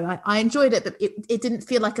later. So I enjoyed it, but it didn't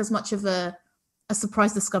feel like as much of a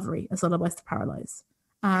surprise discovery as Lullabies to Paralyze.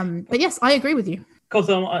 But yes, I agree with you. Because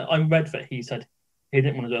I read that he said he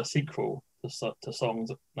didn't want to do a sequel to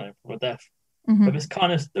Songs for the Deaf. Mm-hmm. But this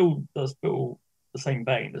kind of still does feel the same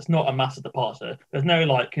vein. There's not a massive departure. There's no,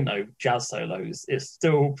 like, you know, jazz solos. It's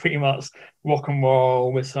still pretty much rock and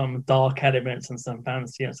roll with some dark elements and some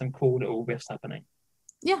fancy and some cool little riffs happening.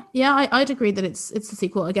 Yeah, I'd agree that it's a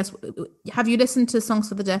sequel. I guess. Have you listened to Songs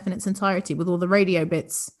for the Deaf in its entirety with all the radio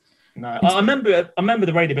bits? No, I remember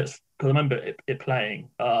the radio bits because I remember it playing.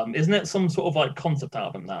 Isn't it some sort of like concept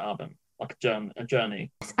album? That album, like a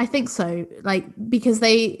journey. I think so. Like, because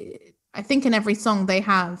I think in every song they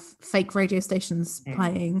have fake radio stations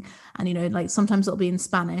playing, and, you know, like sometimes it'll be in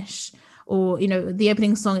Spanish, or, you know, the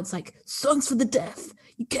opening song, it's like Songs for the Deaf.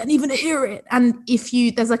 You can't even hear it. And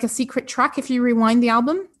there's like a secret track if you rewind the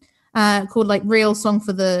album, called like Real Song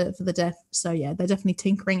for the Deaf. So yeah, they're definitely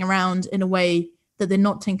tinkering around in a way that they're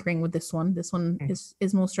not tinkering with this one. This one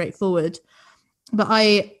is more straightforward. But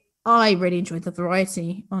I really enjoyed the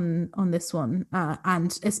variety on this one,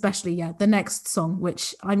 and especially the next song,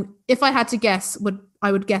 which if I had to guess, would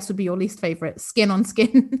be your least favorite, Skin on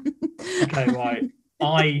Skin. Okay, right.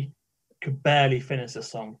 I could barely finish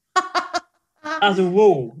this song. As a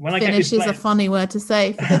rule, when I get this finish is a funny word to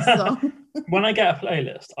say for this song. When I get a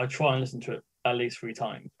playlist, I try and listen to it at least 3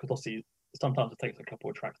 times, because obviously sometimes it takes a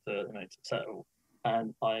couple of tracks to settle.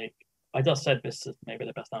 And I just said this is maybe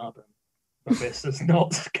the best album. But this is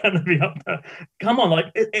not going to be up there. Come on,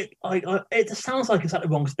 like it just sounds like it's at the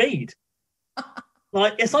wrong speed.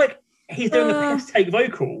 Like it's like he's doing a piss take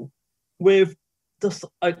vocal with just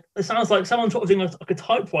it sounds like someone sort of doing like a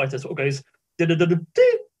typewriter sort of goes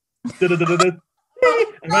da-da-da-da-dee, da-da-da-da-da.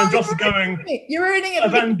 And then Joss is going. You're ruining it.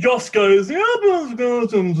 And then Joss goes, and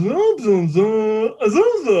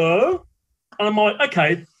I'm like,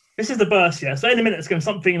 okay, this is the burst, yeah. So in a minute, it's going to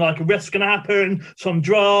something like a riff's going to happen, some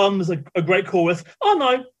drums, a great chorus. Oh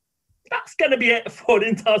no, that's going to be it for the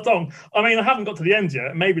entire song. I mean, I haven't got to the end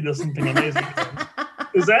yet. Maybe there's something amazing.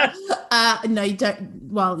 Is there? No, you don't.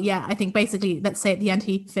 Well, yeah, I think basically, let's say at the end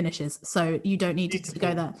he finishes, so you don't need to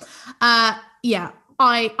go there. Yeah,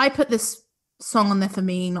 I put this song on there for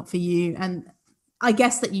me, not for you, and I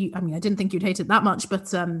guess that I didn't think you'd hate it that much,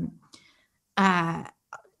 but I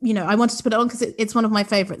wanted to put it on because it's one of my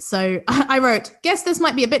favorites. So I wrote, guess this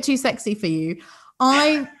might be a bit too sexy for you.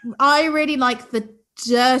 I really like the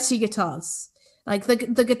dirty guitars, like the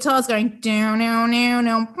guitars going down, down, down,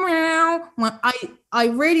 down. I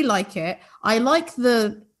really like it. I like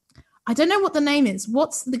I don't know what the name is.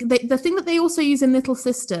 What's the thing that they also use in Little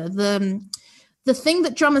Sister? The thing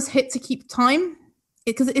that drummers hit to keep time,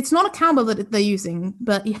 because it's not a cowbell that they're using,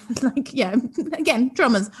 but again,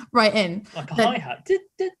 drummers right in. Like a hi-hat.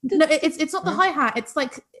 No, it's not the hi-hat. It's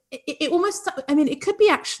like it almost. I mean, it could be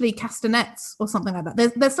actually castanets or something like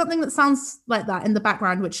that. There's something that sounds like that in the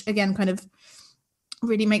background, which again kind of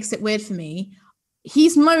really makes it weird for me.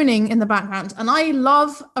 He's moaning in the background, and I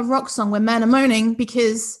love a rock song where men are moaning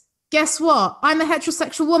because guess what? I'm a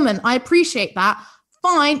heterosexual woman. I appreciate that.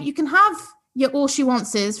 Fine, you can have your All She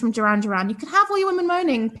Wants Is from Duran Duran. You can have all your women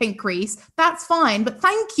moaning, Pink Grease. That's fine. But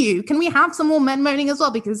thank you. Can we have some more men moaning as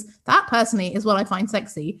well? Because that personally is what I find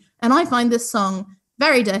sexy. And I find this song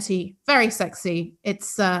very dirty, very sexy.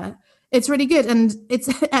 It's really good. And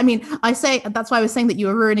I say, that's why I was saying that you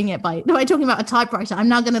were ruining it by talking about a typewriter. I'm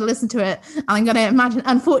now going to listen to it and I'm going to imagine,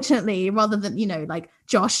 unfortunately, rather than, like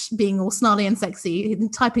Josh being all snarly and sexy,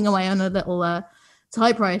 typing away on a little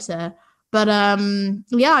typewriter. But I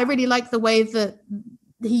really like the way that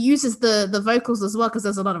he uses the vocals as well, because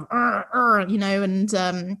there's a lot of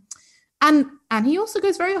and he also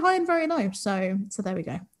goes very high and very low. So there we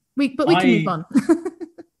go. We can move on.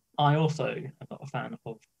 I also am not a fan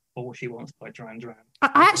of All She Wants by Duran Duran.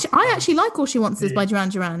 I actually like All She Wants Is by Duran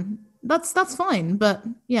Duran. That's fine, but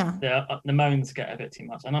yeah. Yeah, the moans get a bit too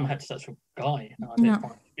much, and I'm a heterosexual guy, and I don't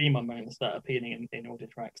find female moans that are appealing in audio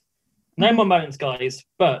tracks. No more moans, guys,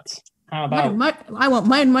 but how about... I want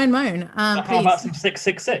moan. How about some Sick,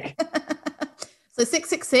 Sick, Sick? So Sick,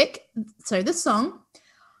 Sick, Sick. So this song,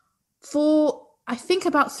 for I think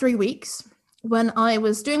about 3 weeks, when I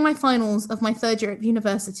was doing my finals of my third year at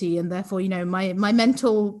university, and therefore, my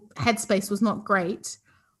mental headspace was not great,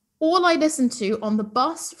 all I listened to on the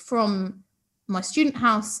bus from my student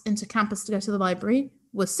house into campus to go to the library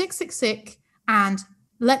was Sick, Sick, Sick and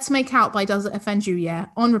Let's Make Out by Does It Offend You, Yeah,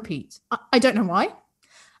 on repeat. I don't know why.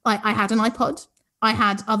 I had an iPod. I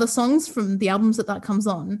had other songs from the albums that comes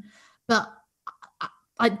on, but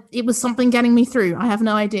it was something getting me through. I have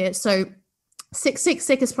no idea. So Sick, Sick,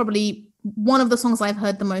 Sick is probably one of the songs I've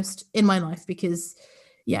heard the most in my life because,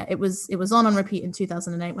 yeah, it was on repeat in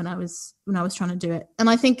 2008 when I was trying to do it. And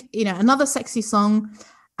I think, another sexy song.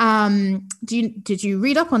 Did you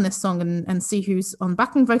read up on this song and see who's on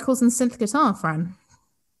backing vocals and synth guitar, Fran?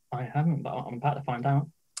 I haven't, but I'm about to find out.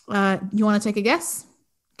 You want to take a guess?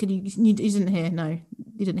 You didn't hear? No,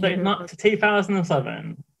 you didn't hear. Not to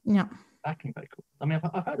 2007. Yeah. Backing vocals. I mean,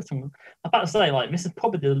 I've heard the song. I'm about to say, this is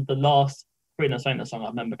probably the last Britney Spears song I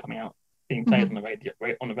remember coming out, being played on the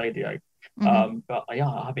radio. Mm-hmm. But I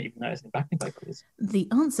haven't even noticed any backing vocals. The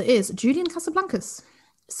answer is Julian Casablancas.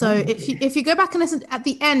 So if you go back and listen at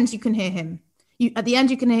the end, you can hear him. At the end,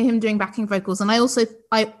 you can hear him doing backing vocals. And I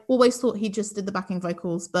always thought he just did the backing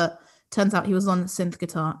vocals, but turns out he was on synth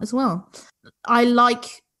guitar as well. I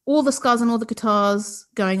like all the scars and all the guitars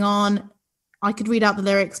going on. I could read out the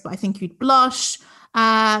lyrics, but I think you'd blush.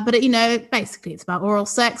 But basically it's about oral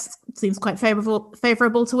sex. It seems quite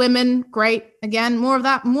favorable to women. Great. Again, more of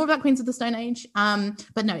that Queens of the Stone Age.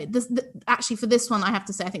 But no, actually for this one, I have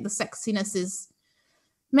to say, I think the sexiness is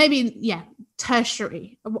maybe,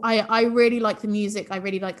 tertiary. I really like the music. I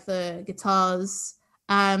really like the guitars.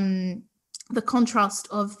 The contrast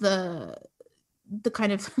of the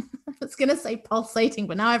kind of, I was going to say pulsating,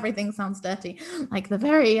 but now everything sounds dirty. Like the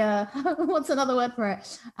very, what's another word for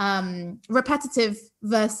it? Repetitive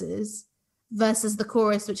verses versus the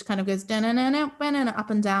chorus, which kind of goes up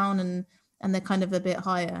and down, and they're kind of a bit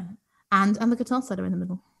higher. And the guitar solo in the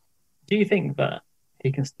middle. Do you think that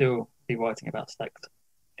he can still be writing about sex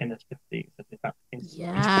in the 50s?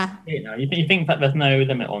 Yeah. You think that there's no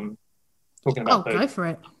limit on talking about go for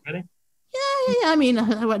it. Really? Yeah. I mean,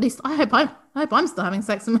 at least I hope I'm still having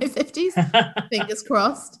sex in my 50s. Fingers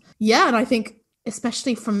crossed. Yeah, and I think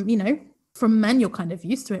especially from men, you're kind of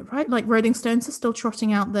used to it, right? Like Rolling Stones are still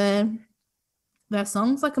trotting out their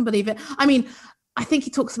songs. I can believe it. I mean, I think he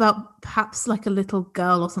talks about perhaps like a little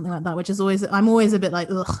girl or something like that, which is I'm always a bit like,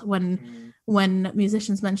 ugh, when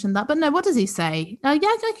musicians mention that. But no, what does he say? Yeah,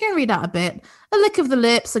 I can read out a bit. A lick of the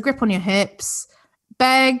lips, a grip on your hips,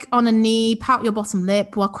 beg on a knee, pout your bottom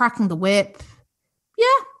lip while cracking the whip.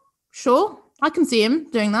 Yeah, sure. I can see him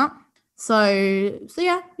doing that. So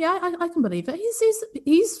yeah, I can believe it.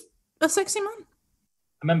 He's a sexy man.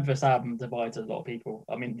 I remember this album divides a lot of people.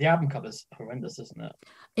 I mean, the album cover's horrendous, isn't it?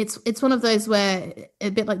 It's one of those where, a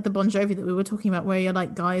bit like the Bon Jovi that we were talking about, where you're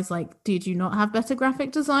like, guys, like, did you not have better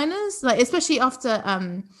graphic designers? Like, especially after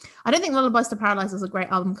I don't think Lullabies to Paralyze is a great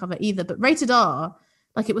album cover either, but Rated R,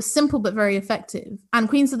 like, it was simple but very effective. And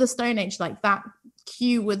Queens of the Stone Age, like that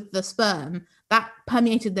cue with the sperm, that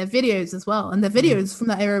permeated their videos as well. And the videos from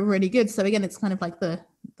that era were really good. So again, it's kind of like the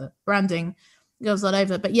branding goes all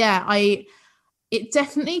over. But yeah, it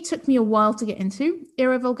definitely took me a while to get into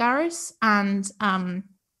Era Vulgaris, and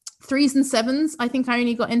threes and sevens I think I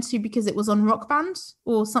only got into because it was on Rock Band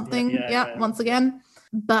or something. Once again.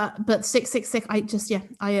 But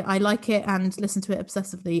 666, I like it and listen to it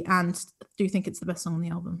obsessively, and do think it's the best song on the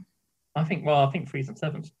album. I think threes and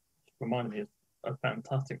sevens reminded me of a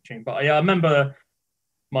fantastic tune. But yeah, I remember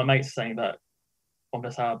my mates saying that on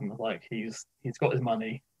this album, like, he's got his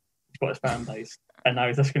money, he's got his fan base, and now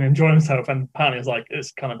he's just going to enjoy himself. And apparently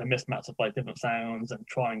it's kind of a mismatch of like different sounds and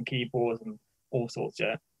trying keyboards and all sorts.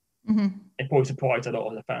 Yeah, it probably surprised a lot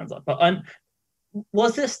of the fans. But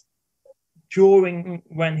was this during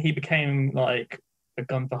when he became like a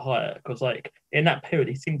gun for hire? Because like in that period,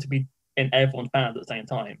 he seemed to be in everyone's band at the same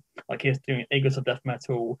time. Like he was doing Eagles of Death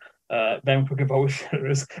Metal, then for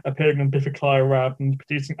Convulsions, appearing on Biffy Clyro and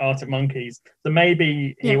producing Arctic Monkeys. So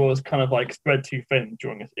maybe he was kind of like spread too thin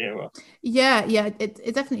during this era. Yeah, it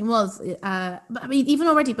definitely was. But I mean, even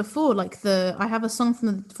already before, like I have a song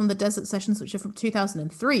from the Desert Sessions, which are from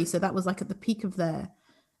 2003. So that was like at the peak of their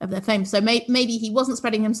fame. So maybe he wasn't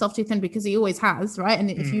spreading himself too thin, because he always has, right?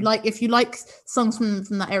 And if you like songs from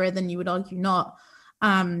that era, then you would argue not.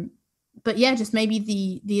 But yeah, just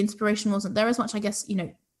maybe the inspiration wasn't there as much. I guess,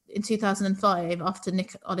 in 2005, after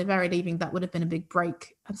Nick Oliveri leaving, that would have been a big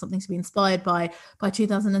break and something to be inspired by. By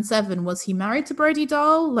 2007, was he married to Brody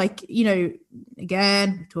Dahl? Like,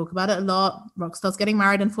 again, we talk about it a lot. Rock stars getting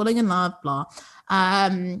married and falling in love, blah. I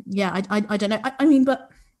don't know. I mean, but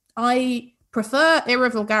I prefer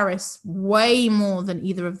Era Vulgaris way more than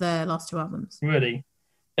either of their last two albums. Really?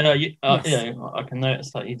 Yes. I can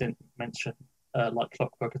notice that you didn't mention Like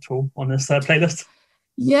Clockwork at all on this playlist.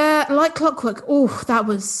 Yeah, Like Clockwork. Oh, that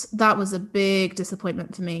was a big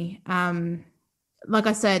disappointment for me. Like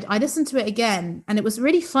I said, I listened to it again, and it was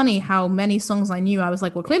really funny how many songs I knew. I was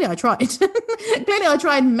like, well, clearly I tried. Clearly I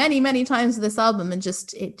tried many, many times with this album, and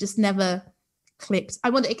it just never clicked. I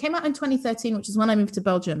wonder, it came out in 2013, which is when I moved to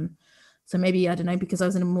Belgium. So maybe, I don't know, because I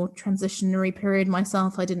was in a more transitionary period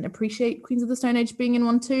myself, I didn't appreciate Queens of the Stone Age being in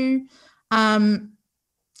one too.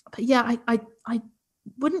 But yeah, I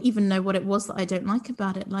wouldn't even know what it was that I don't like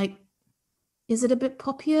about it. Like, is it a bit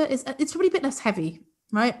poppier? It's probably a bit less heavy,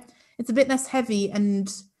 right? It's a bit less heavy.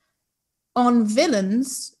 And on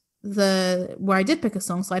Villains, where I did pick a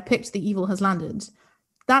song, so I picked The Evil Has Landed.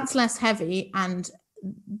 That's less heavy, and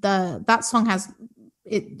that song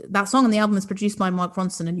on the album is produced by Mark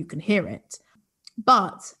Ronson, and you can hear it.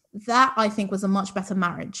 But that, I think, was a much better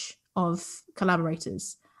marriage of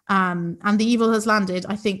collaborators. And The Evil Has Landed,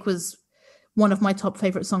 I think, was one of my top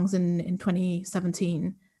favorite songs in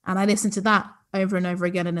 2017. And I listened to that over and over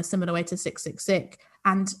again in a similar way to 666.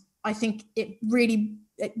 And I think it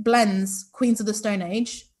blends Queens of the Stone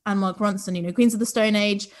Age and Mark Ronson. Queens of the Stone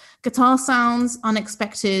Age, guitar sounds,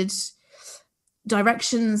 unexpected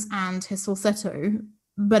directions, and his falsetto,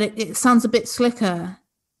 but it sounds a bit slicker,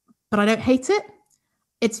 but I don't hate it.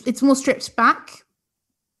 It's more stripped back,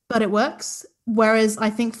 but it works. Whereas I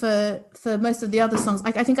think for most of the other songs,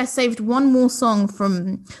 I think I saved one more song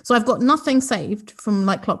so I've got nothing saved from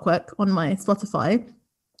Like Clockwork on my Spotify.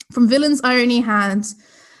 From Villains, I only had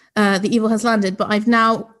The Evil Has Landed, but I've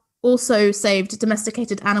now also saved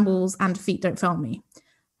Domesticated Animals and Feet Don't Fail Me,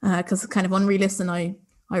 because kind of on re-listen, I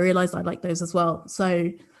realized I like those as well. So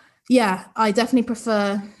yeah, I definitely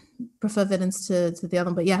prefer Villains to the other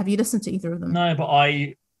one. But yeah, have you listened to either of them? No, but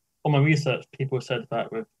on my research, people said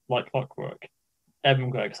that with Like Clockwork,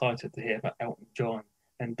 everyone got excited to hear about Elton John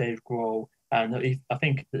and Dave Grohl, and I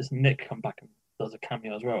think there's Nick come back and does a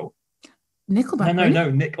cameo as well. Nickelback. No,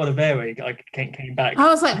 really? Nick Oliveri came back. I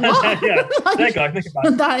was like, what? Yeah, Like, that guy,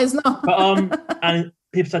 Nickelback. that is not. But and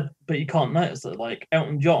people said, but you can't notice that like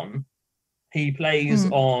Elton John, he plays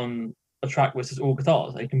on a track which is all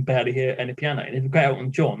guitars. You can barely hear any piano. And if you've got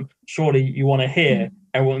Elton John, surely you want to hear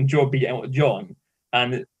Elton John be Elton John.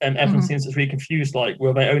 And everyone seems to be confused. Like,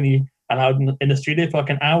 were they only allowed in the studio for like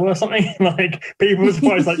an hour or something? Like, people were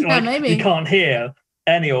surprised. Like, maybe. You can't hear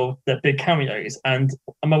any of the big cameos. And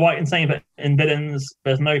am I right in saying that in Villains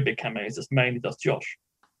there's no big cameos? It's mainly just Josh.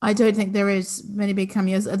 I don't think there is many big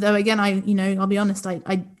cameos. Though again, I'll be honest.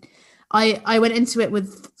 I went into it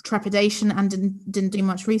with trepidation and didn't do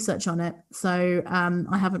much research on it, so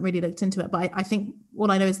I haven't really looked into it. But I think what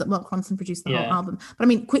I know is that Mark Ronson produced the whole album. But I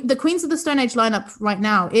mean, the Queens of the Stone Age lineup right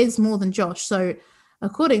now is more than Josh. So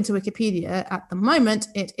according to Wikipedia, at the moment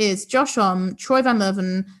it is Josh Homme, Troy Van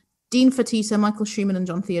Merven, Dean Fertitta, Michael Schumann, and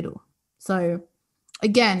John Theodore. So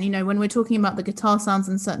again, when we're talking about the guitar sounds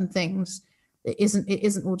and certain things, it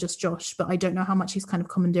isn't all just Josh, but I don't know how much he's kind of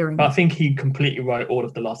commandeering. But I think he completely wrote all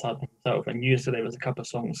of the last album himself, and usually there was a couple of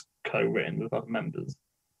songs co-written with other members.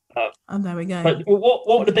 And there we go. But what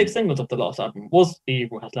were the big singles of the last album? Was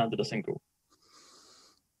Evil Has Landed a single?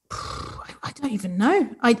 I don't even know.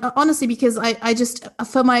 I honestly, because I just,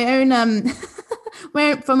 for my own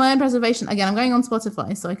for my own preservation, again, I'm going on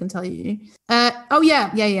Spotify so I can tell you.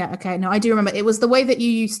 Yeah. Okay, no, I do remember. It was The Way That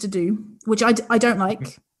You Used to Do, which I don't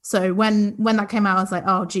like. So when that came out, I was like,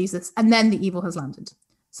 oh Jesus! And then The Evil Has Landed.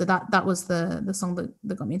 So that was the song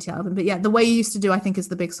that got me into the album. But yeah, The Way You Used to Do, I think, is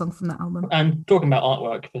the big song from that album. And talking about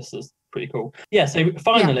artwork, this is pretty cool. Yeah. So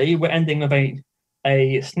finally, we're ending with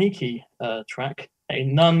a sneaky track, a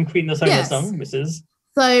non-Queen of the Stone Age song. This is.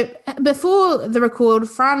 So before the record,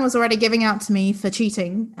 Fran was already giving out to me for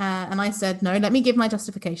cheating, and I said no. Let me give my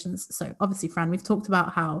justifications. So obviously, Fran, we've talked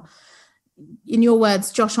about how, in your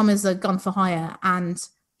words, Josh Homme is a gun for hire, and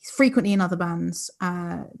he's frequently in other bands,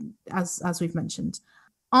 as we've mentioned.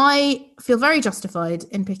 I feel very justified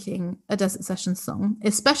in picking a Desert Sessions song,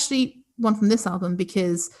 especially one from this album,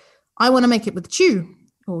 because I Want to Make It With You,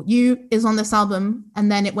 or You, is on this album,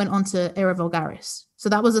 and then it went on to Era Vulgaris. So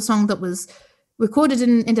that was a song that was recorded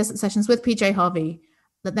in Desert Sessions with PJ Harvey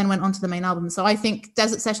that then went on to the main album. So I think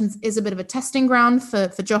Desert Sessions is a bit of a testing ground for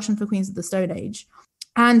Josh and for Queens of the Stone Age.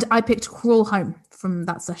 And I picked Crawl Home from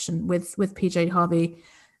that session with PJ Harvey.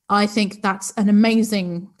 I think that's an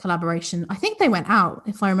amazing collaboration. I think they went out,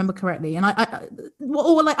 if I remember correctly. And I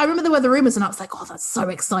remember there were the rumors, and I was like, oh, that's so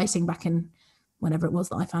exciting, back in whenever it was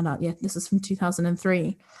that I found out. Yeah, this is from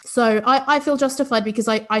 2003. So I feel justified because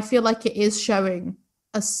I feel like it is showing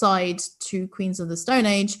a side to Queens of the Stone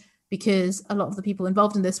Age, because a lot of the people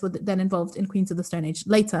involved in this were then involved in Queens of the Stone Age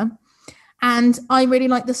later. And I really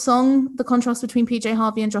like the song, the contrast between PJ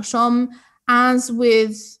Harvey and Josh Homme. As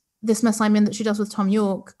with This Mess I'm In that she does with Tom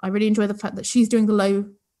York, I really enjoy the fact that she's doing the low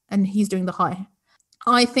and he's doing the high.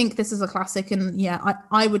 I think this is a classic, and yeah,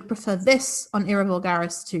 I would prefer this on Era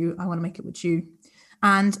Vulgaris to I Want to Make It With You.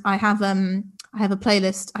 And I have a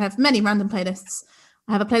playlist. I have many random playlists.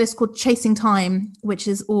 I have a playlist called Chasing Time, which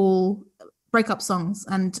is all breakup songs,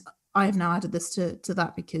 and I have now added this to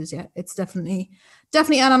that because it's definitely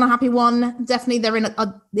an unhappy one. Definitely, they're in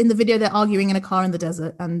the video they're arguing in a car in the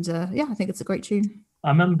desert, and I think it's a great tune. I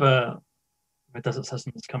remember the Desert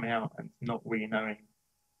Sessions coming out and not really knowing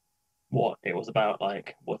what it was about.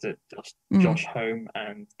 Like, was it just Josh Homme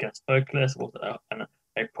and guest vocalist? Was it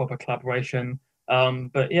a proper collaboration?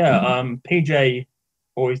 PJ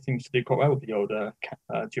always seems to do quite well with the older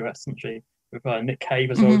duets, isn't she? With Nick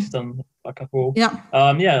Cave as well, she's done a couple.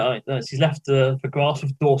 She's left the grass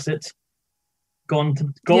of Dorset, gone to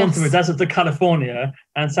the desert of California,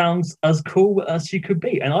 and sounds as cool as she could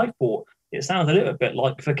be. And I thought it sounds a little bit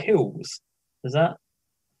like The Kills. Is that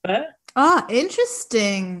fair?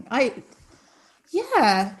 Interesting. I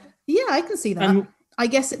can see that. I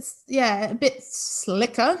guess it's a bit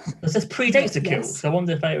slicker. This predates The Kills. So I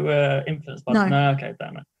wonder if they were influenced by. No, okay,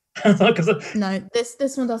 damn it. No,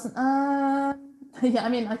 this one doesn't. I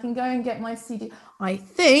mean, I can go and get my CD. I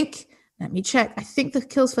think. Let me check. I think The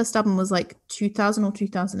Kills' first album was like 2000 or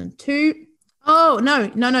 2002. Oh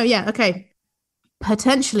no. Yeah, okay.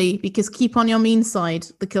 Potentially, because Keep On Your Mean Side,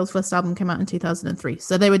 The Kills' first album came out in 2003,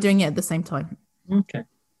 so they were doing it at the same time. Okay.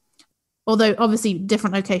 Although obviously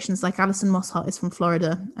different locations, like Alison Mosshart is from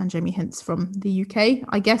Florida and Jamie Hintz from the UK.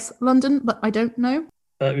 I guess London, but I don't know.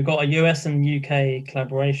 But we've got a US and UK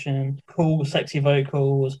collaboration, cool, sexy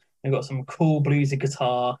vocals. We've got some cool bluesy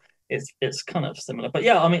guitar. It's kind of similar. But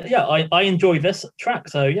I enjoy this track.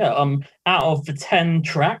 So out of the 10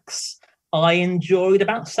 tracks, I enjoyed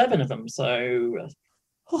about 7 of them. So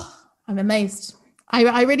I'm amazed.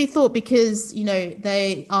 I really thought because,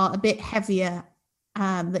 they are a bit heavier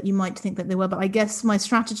that you might think that they were. But I guess my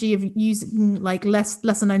strategy of using like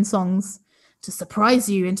lesser known songs to surprise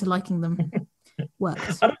you into liking them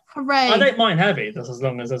worked. Hooray. I don't mind heavy, just as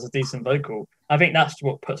long as there's a decent vocal. I think that's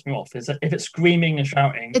what puts me off, is that if it's screaming and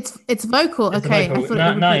shouting. It's vocal. Okay. Vocal.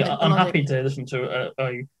 I thought I'm happy to listen to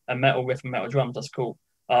a metal riff and metal drums. That's cool.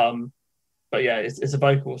 But yeah, it's a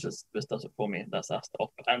vocal just does it for me. That's the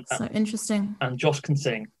off. And so interesting. And Josh can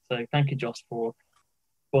sing. So thank you, Josh, for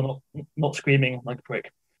not screaming like a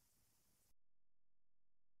prick.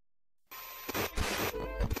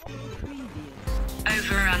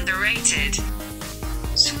 Underrated.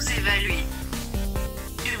 Sous-évalué.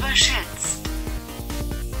 Überschätzt.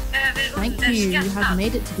 Thank you. You have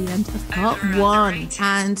made it to the end of part 1.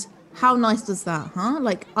 And how nice was that, huh?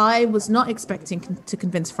 Like, I was not expecting to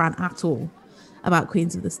convince Fran at all about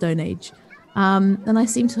Queens of the Stone Age. And I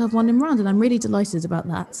seem to have won him round, and I'm really delighted about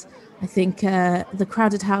that. I think the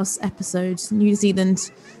Crowded House episode, New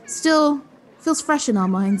Zealand, still feels fresh in our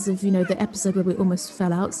minds of, the episode where we almost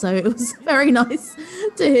fell out. So it was very nice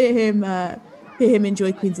to hear him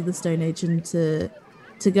enjoy Queens of the Stone Age and to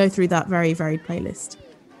go through that very varied playlist.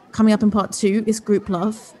 Coming up in part 2 is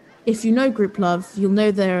Grouplove. If you know Grouplove, you'll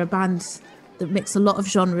know they're a band that mix a lot of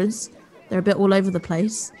genres. They're a bit all over the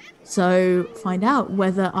place. So find out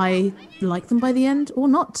whether I like them by the end or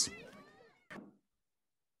not.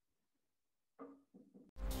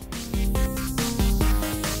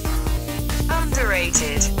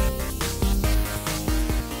 Underrated.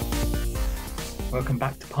 Welcome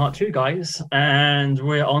back to part 2, guys. And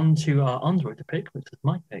we're on to our underrated pick, which is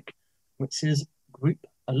my pick, which is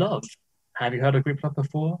Grouplove. Have you heard of Grouplove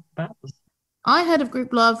before, Babs? I heard of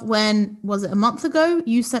Grouplove when, was it a month ago?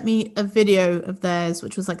 You sent me a video of theirs,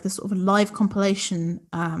 which was like this sort of live compilation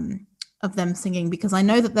of them singing, because I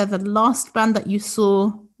know that they're the last band that you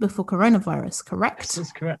saw before coronavirus, correct? This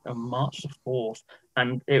is correct, on March the 4th.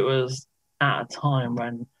 And it was at a time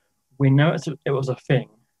when we know it was a thing,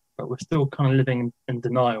 but we're still kind of living in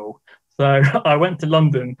denial. So I went to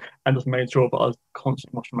London and just made sure that I was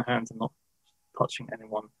constantly washing my hands and not touching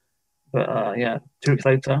anyone. But 2 weeks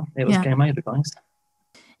later, it was game over, guys.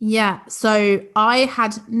 Yeah, so I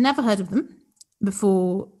had never heard of them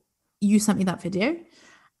before you sent me that video.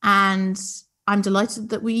 And I'm delighted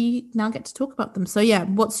that we now get to talk about them. So yeah,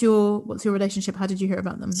 what's your relationship? How did you hear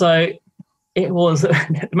about them? So it was,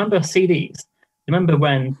 remember CDs? Remember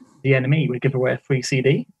when the Enemy would give away a free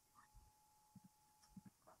CD?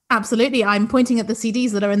 Absolutely. I'm pointing at the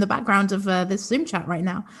CDs that are in the background of this Zoom chat right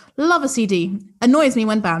now. Love a CD. Annoys me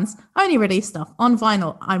when bands only release stuff on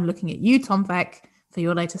vinyl. I'm looking at you, Tom Beck, for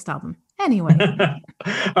your latest album. Anyway.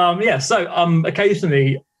 So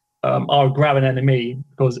occasionally I'll grab an Enemy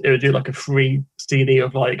because it would do like a free CD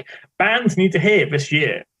of like bands need to hear this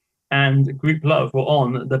year. And Grouplove were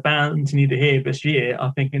on the bands you need to hear this year, I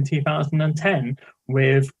think in 2010,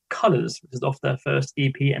 with Colours, which is off their first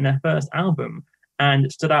EP and their first album. And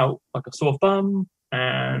it stood out like a sore thumb.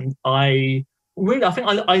 And I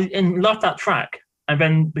loved that track. And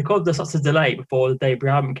then because there's such a delay before the debut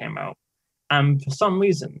album came out, and for some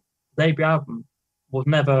reason, the debut album was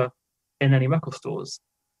never in any record stores.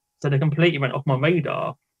 So they completely went off my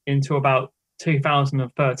radar into about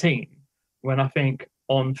 2013, when I think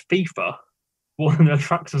on FIFA, one of their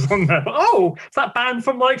tracks was on there. Oh, it's that band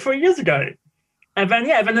from like 3 years ago. And then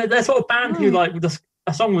they're sort of band who like just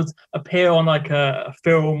a song would appear on like a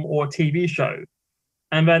film or a TV show.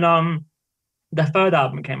 And then their third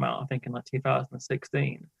album came out, I think, in like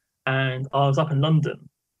 2016. And I was up in London,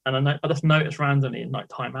 and I just noticed randomly in like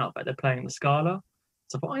Time Out that they're playing the Scala.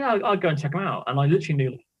 So I thought, I'll go and check them out. And I literally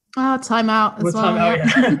knew. Time Out as well. Time Out,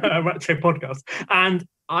 a retro podcast. And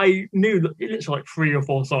I knew that it literally like 3 or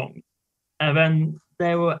 4 songs. And then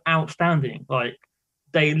they were outstanding. Like,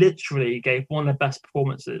 they literally gave one of their best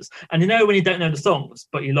performances. And when you don't know the songs,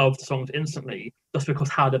 but you love the songs instantly, just because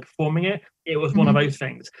how they're performing it, it was one of those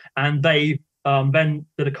things. And they then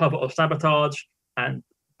did a cover of Sabotage, and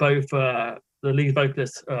both the lead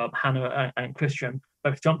vocalists, Hannah and Christian,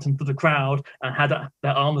 both jumped into the crowd and had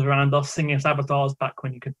their arms around us singing Sabotage back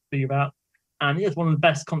when you could do that. And it was one of the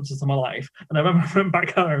best concerts of my life. And I remember I went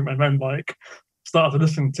back home and then like started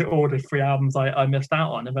listening to all the 3 albums I missed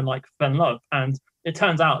out on, and then like fell in love. And it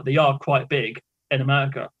turns out they are quite big in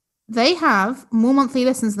America. They have more monthly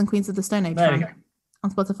listens than Queens of the Stone Age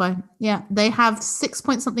on Spotify. Yeah, they have 6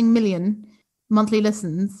 point something million monthly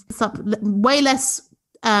listens. It's up way less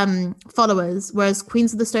followers, whereas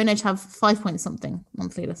Queens of the Stone Age have 5 point something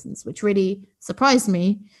monthly listens, which really surprised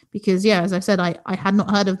me because, as I said, I had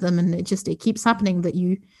not heard of them, and it keeps happening that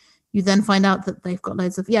you you then find out that they've got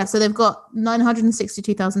loads of so they've got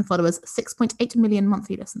 962,000 followers, 6.8 million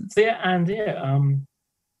monthly listens.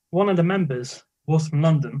 One of the members was from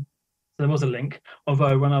London, so there was a link.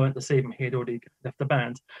 Although when I went to see him, he had already left the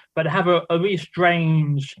band. But they have a really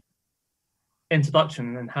strange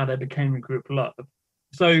introduction and how they became Grouplove.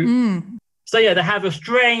 So they have a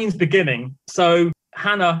strange beginning. So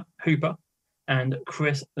Hannah Hooper and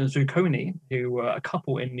Chris Zucconi, who were a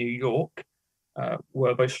couple in New York,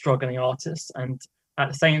 were both struggling artists, and at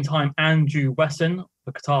the same time, Andrew Wesson,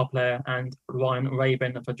 the guitar player, and Ryan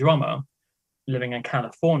Rabin, the drummer, living in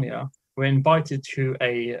California, were invited to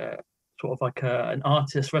a an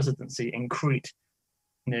artist residency in Crete,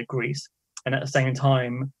 near Greece. And at the same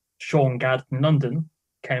time, Sean Gadd from London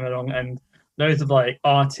came along, and loads of like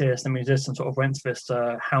artists and musicians sort of went to this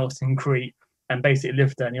house in Crete and basically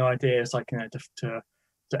lived there. And the idea is like, to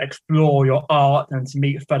explore your art and to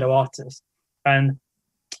meet fellow artists. And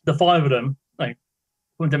the five of them, like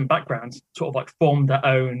from different backgrounds, sort of like formed their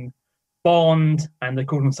own bond, and they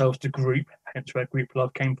called themselves the Group, hence where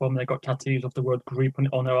Grouplove came from. They got tattoos of the word group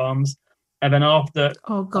on their arms. And then after,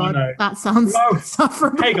 oh god, that sounds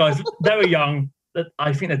insufferable. Hey guys, they were young.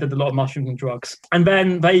 I think they did a lot of mushrooms and drugs. And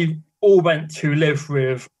then they all went to live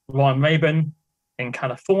with Ryan Rabin in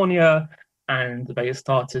California, and they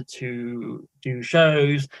started to do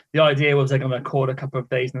shows. The idea was they're going to record a couple of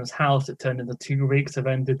days in his house. It turned into 2 weeks, and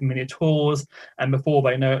then did mini tours. And before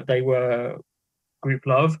they know it, they were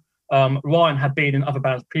Grouplove. Ryan had been in other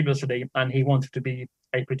bands previously, and he wanted to be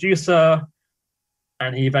a producer.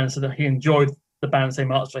 And he then said that he enjoyed the band so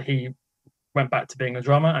much that he went back to being a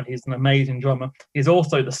drummer, and he's an amazing drummer. He's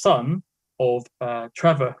also the son of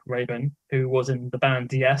Trevor Rabin, who was in the band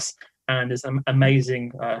DS and is an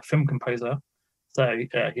amazing film composer. So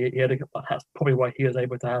that's probably why he was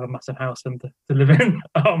able to have a massive house and to live in.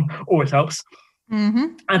 Always helps.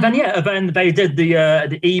 Mm-hmm. And then they did the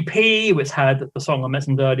EP, which had the song I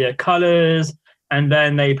mentioned earlier, Colours. And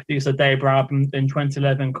then they produced a debut album in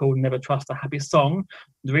 2011 called Never Trust a Happy Song.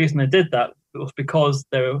 The reason they did that was because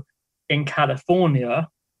they were in California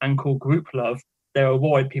and called Grouplove. They were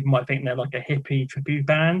worried people might think they're like a hippie tribute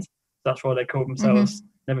band. That's why they called themselves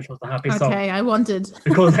Never Trust a Happy Song. Okay, I wondered.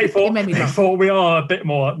 Because they thought we are a bit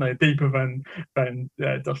more deeper than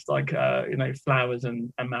just like flowers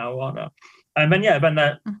and marijuana. And then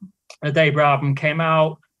the debut album came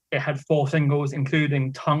out. It had 4 singles,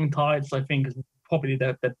 including Tongue Tied, which I think is probably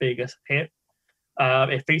the biggest hit.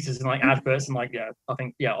 It features in like adverts and I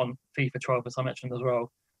think on FIFA 12 as I mentioned as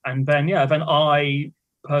well. And then I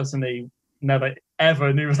personally never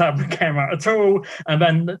ever knew this album came out at all. And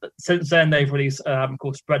then since then they've released an album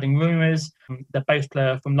called Spreading Rumours. The bass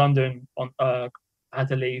player from London had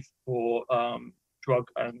to leave for drug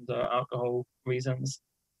and alcohol reasons.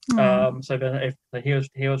 So then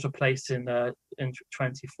he was replaced in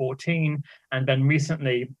 2014, and then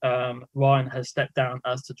recently Ryan has stepped down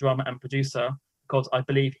as the drummer and producer, because I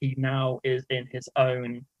believe he now is in his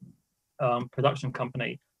own production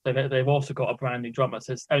company. So they've also got a brand new drummer.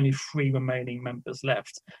 So there's only 3 remaining members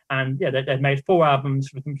left, and they've made 4 albums.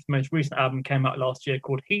 The most recent album came out last year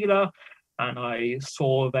called Healer, and I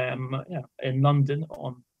saw them in London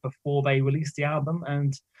before they released the album,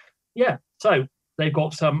 and so they've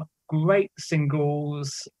got some great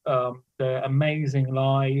singles. They're amazing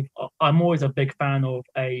live. I'm always a big fan of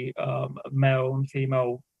a male and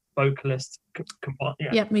female vocalist.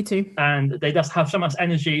 Yeah, me too. And they just have so much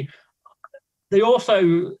energy. They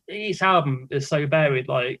also, each album is so varied.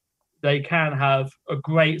 Like they can have a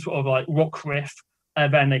great sort of like rock riff,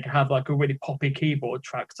 and then they can have like a really poppy keyboard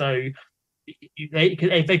track. So they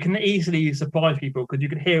can easily surprise people, because you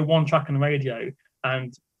could hear one track on the radio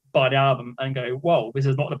and buy the album and go, whoa, this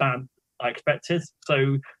is not the band I expected.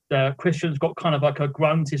 So the Christian's got kind of like a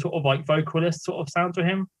grunty sort of like vocalist sort of sound to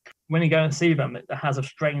him. When you go and see them, it has a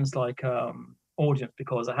strange like audience,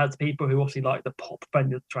 because it has people who obviously like the pop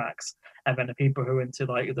bended tracks, and then the people who are into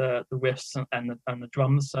like the riffs and the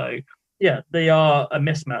drums. So they are a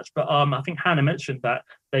mismatch. But I think Hannah mentioned that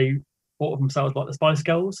they thought of themselves like the Spice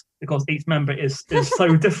Girls, because each member is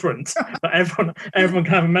so different. But everyone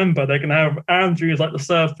can have a member. They can have Andrew is like the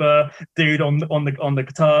surfer dude on the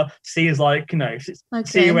guitar. C is like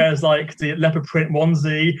she wears like the leopard print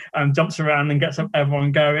onesie and jumps around and gets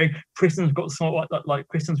everyone going. Kristen's got sort of like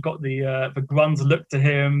Kristen's got the grunge look to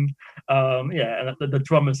him. And the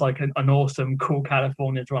drummer's like an awesome, cool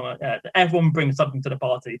California drummer. Yeah, everyone brings something to the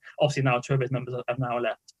party. Obviously now 2 of his members have now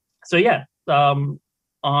left. So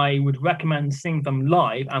I would recommend seeing them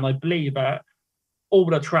live, and I believe that all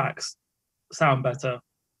the tracks sound better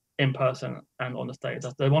in person and on the stage.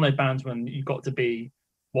 They're one of those bands when you've got to be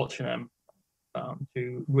watching them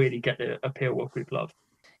to really get the appeal of Grouplove.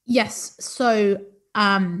 Yes. So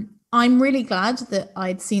I'm really glad that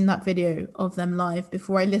I'd seen that video of them live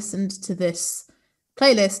before I listened to this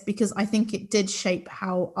playlist, because I think it did shape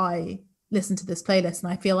how I listen to this playlist.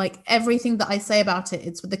 And I feel like everything that I say about it,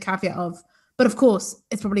 it's with the caveat of, but of course,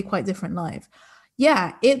 it's probably quite different live.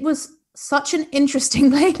 Yeah, it was such an interesting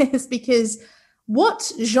playlist because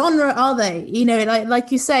what genre are they? You know,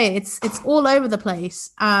 like you say, it's all over the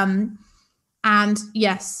place. And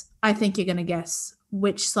yes, I think you're going to guess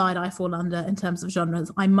which side I fall under in terms of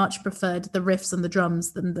genres. I much preferred the riffs and the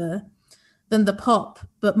drums than the pop.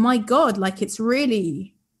 But my God, like it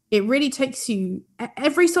really takes you.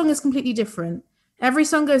 Every song is completely different. Every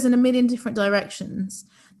song goes in a million different directions.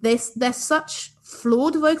 They're such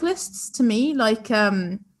flawed vocalists to me, like,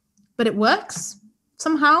 but it works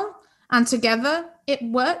somehow, and together it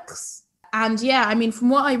works. And yeah, I mean, from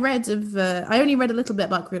what I read I only read a little bit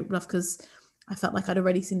about Grouplove because I felt like I'd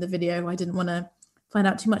already seen the video. I didn't want to find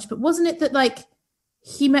out too much. But wasn't it that like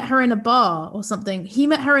he met her in a bar or something? He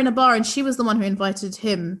met her in a bar and she was the one who invited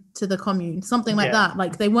him to the commune, something like that.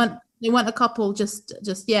 Like they weren't a couple just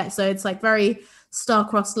yet. So it's like very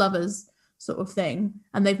star-crossed lovers sort of thing.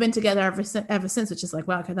 And they've been together ever since, which is like,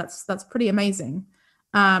 wow, okay, that's pretty amazing.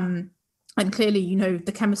 And clearly, you know,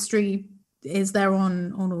 the chemistry is there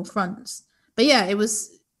on all fronts. But yeah, it was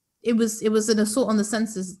an assault on the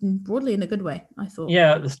senses, broadly in a good way, I thought.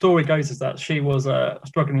 Yeah, the story goes is that she was a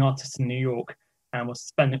struggling artist in New York and was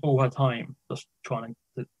spending all her time just trying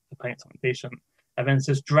to paint something decent, and then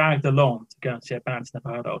just dragged along to go and see a band she's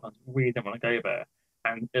never heard of and really didn't want to go there.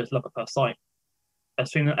 And it was love at first sight.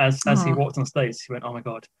 As soon as he walked on stage, she went, "Oh my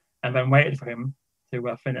God," and then waited for him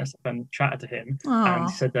to finish, then chatted to him. And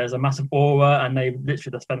he said there's a massive aura, and they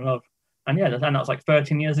literally just fell in love. And yeah, and that was like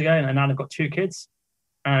 13 years ago, and now they've got 2 kids.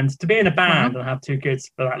 And to be in a band and have 2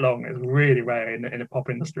 kids for that long is really rare in the pop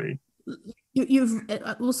industry. You've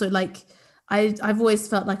also, like, I've always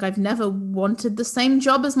felt like I've never wanted the same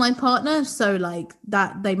job as my partner. So like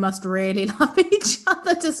that they must really love each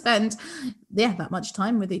other to spend that much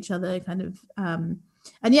time with each other, kind of.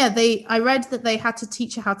 And yeah, I read that they had to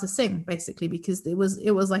teach her how to sing, basically, because it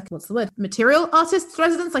was like, what's the word? Material artist's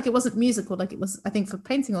residence. Like it wasn't musical, like it was, I think, for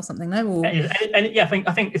painting or something. No, or... yeah,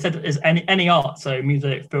 I think it said is any art, so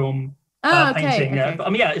music, film, painting. Yeah,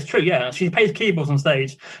 but, yeah, it's true. Yeah, she plays keyboards on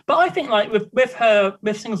stage. But I think like with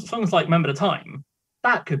songs like "Remember the Time,"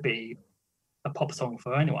 that could be a pop song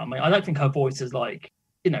for anyone. I mean, I don't think her voice is like,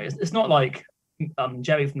 you know, it's not like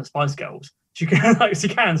Jerry from the Spice Girls. She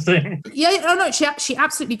can sing. Yeah, oh no, she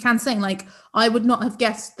absolutely can sing. Like I would not have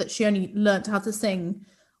guessed that she only learnt how to sing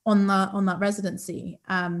on that residency.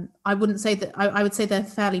 I wouldn't say that. I would say they're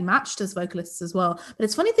fairly matched as vocalists as well. But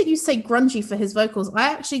it's funny that you say grungy for his vocals.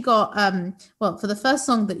 I actually got for the first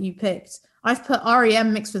song that you picked, I've put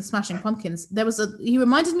REM mixed with Smashing Pumpkins. He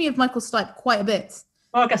reminded me of Michael Stipe quite a bit.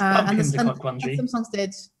 Well, I guess Pumpkins are quite grungy. Some songs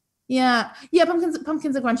did. Yeah, pumpkins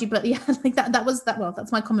are grungy, but yeah, like that was that. Well,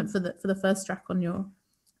 that's my comment for the first track on your.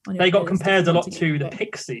 They got compared a lot to the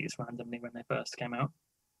Pixies randomly when they first came out.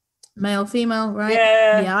 Male, female, right?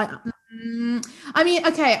 Yeah. I mean,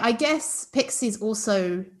 okay, I guess Pixies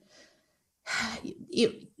also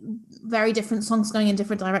very different songs going in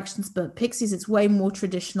different directions, but Pixies, it's way more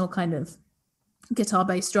traditional kind of guitar,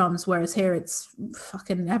 bass, drums, whereas here it's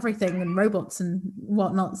fucking everything and robots and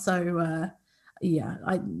whatnot. So. Yeah,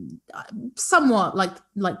 I somewhat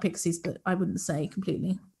like Pixies, but I wouldn't say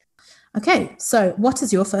completely. Okay, so what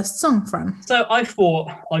is your first song, Fran? So I thought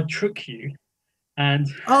I'd trick you, and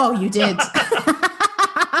you did.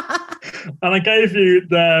 And I gave you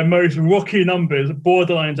the most rocky numbers,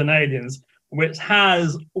 Borderlines and Aliens, which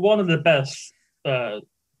has one of the best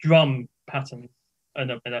drum patterns.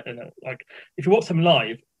 Like if you watch them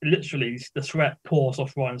live, literally the sweat pours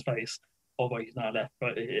off Ryan's face. Although he's now left,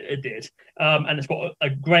 but it did. And it's got a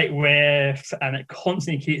great riff, and it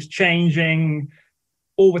constantly keeps changing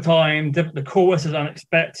all the time. The chorus is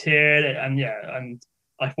unexpected, and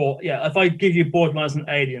I thought, if I give you Borderlines and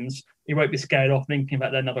Aliens, you won't be scared off thinking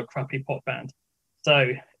about they're another crappy pop band.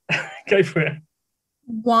 So go for it.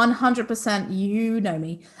 100%, you know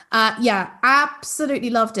me. Absolutely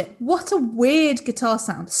loved it. What a weird guitar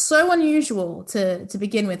sound. So unusual to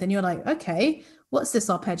begin with, and you're like, okay, what's this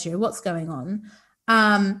arpeggio? What's going on?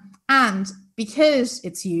 And because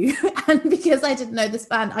it's you, and because I didn't know this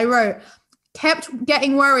band, I wrote, kept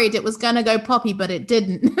getting worried it was going to go poppy, but it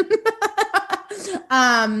didn't.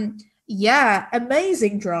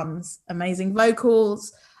 Amazing drums, amazing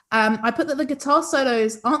vocals. I put that the guitar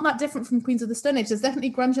solos aren't that different from Queens of the Stone Age. There's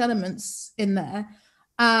definitely grunge elements in there.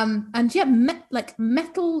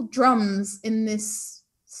 Metal drums in this,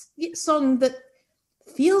 song that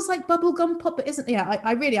feels like bubblegum pop, but isn't. Yeah,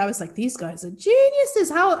 I was like, these guys are geniuses.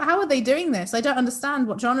 How are they doing this? I don't understand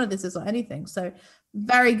what genre this is or anything. So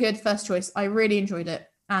very good first choice. I really enjoyed it.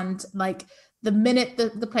 And like the minute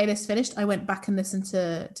the playlist finished, I went back and listened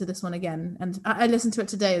to this one again. And I listened to it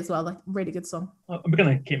today as well. Like, really good song. I'm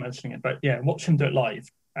going to keep mentioning it, but yeah, watch him do it live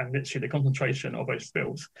and literally the concentration of those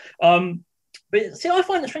spills. But see, I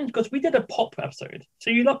find it strange because we did a pop episode. So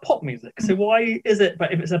you love pop music. So why is it,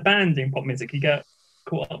 but if it's a band doing pop music, you get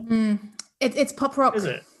caught up? It's pop rock. Is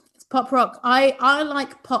it? It's pop rock. I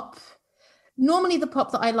like pop. Normally the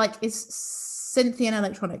pop that I like is synthy and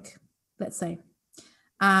electronic, let's say.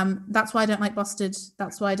 That's why I don't like Busted.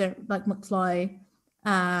 That's why I don't like McFly.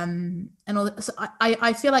 And all that. So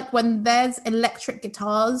I feel like when there's electric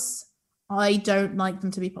guitars, I don't like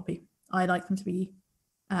them to be poppy. I like them to be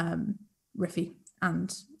riffy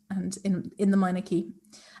and in the minor key.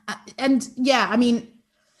 And yeah, I mean,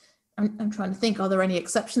 I'm trying to think, are there any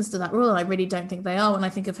exceptions to that rule? I really don't think they are. When I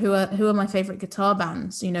think of who are my favorite guitar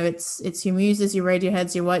bands, you know, it's your Muses, your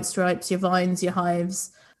Radioheads, your White Stripes, your Vines, your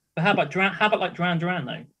Hives. But how about like Duran Duran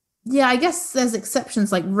though? Yeah, I guess there's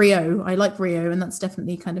exceptions like Rio. I like Rio, and that's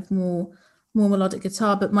definitely kind of more melodic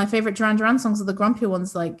guitar. But my favorite Duran Duran songs are the grumpier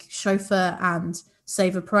ones like Chauffeur and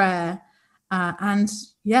Save a Prayer. And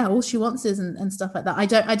yeah, All She Wants Is and stuff like that. I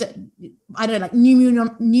don't like New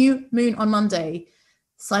Moon on Monday.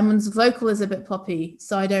 Simon's vocal is a bit poppy,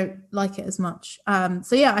 so I don't like it as much.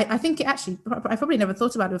 So yeah, I think it actually, I probably never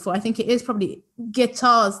thought about it before. I think it is probably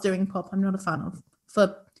guitars doing pop. I'm not a fan of,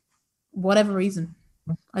 for whatever reason.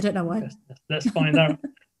 I don't know why. Let's find out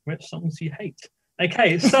which songs you hate.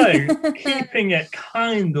 Okay, so keeping it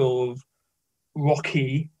kind of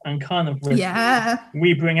rocky and kind of riffy,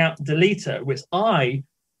 we bring out Deleter, which I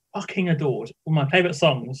fucking adored. One of my favourite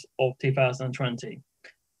songs of 2020,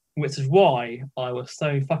 which is why I was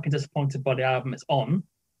so fucking disappointed by the album it's on.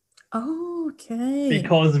 Okay.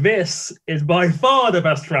 Because this is by far the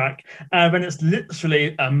best track, and it's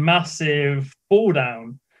literally a massive fall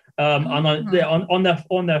down. And on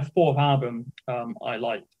their fourth album, I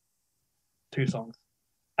liked 2 songs,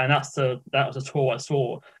 and that was a tour I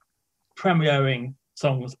saw premiering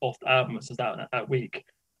songs off the album, which was out that week.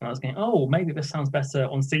 And I was going, oh, maybe this sounds better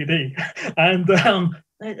on CD, and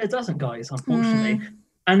it doesn't, guys, unfortunately.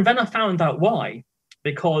 And then I found out why,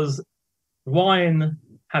 because Ryan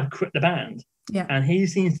had quit the band, and he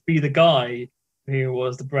seems to be the guy who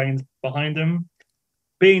was the brains behind him,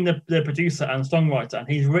 being the producer and songwriter, and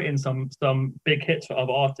he's written some big hits for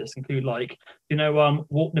other artists, include like, you know,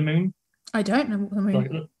 Walk the Moon. I don't know Walk the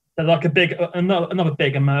Moon. They're like another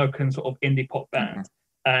big American sort of indie pop band,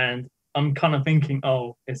 and I'm kind of thinking,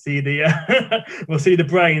 oh, is he we'll see the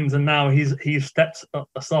brains, and now he's stepped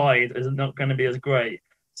aside, is not going to be as great.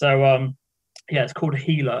 So yeah, it's called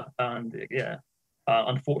Healer, and yeah,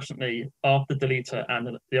 unfortunately, after Deleter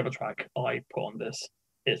and the other track I put on this,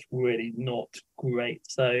 it's really not great.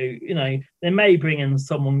 So, you know, they may bring in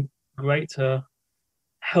someone great to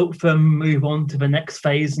help them move on to the next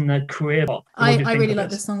phase in their career. I really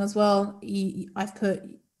like this song as well. I've put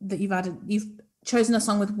that you've chosen a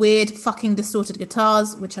song with weird fucking distorted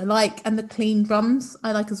guitars, which I like, and the clean drums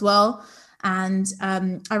I like as well. And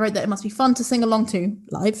I wrote that it must be fun to sing along to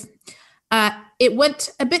live. It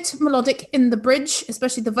went a bit melodic in the bridge,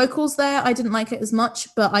 especially the vocals there. I didn't like it as much,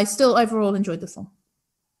 but I still overall enjoyed the song.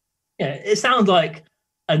 Yeah, it sounds like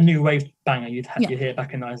a new wave banger you'd hear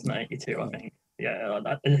back in 1982, I think. Yeah,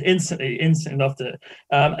 I instantly loved it.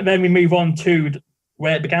 And then we move on to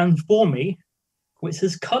where it began for me, which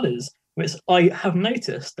is Colours, which I have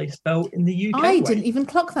noticed they spell in the UK. I didn't even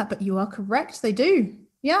clock that, but you are correct. They do.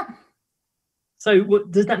 Yeah. So what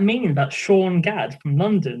does that mean that Sean Gadd from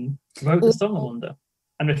London wrote the song, I wonder,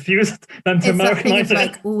 and refused them to Americanise it?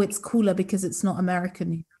 Like, oh, it's cooler because it's not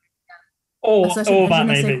American. Or that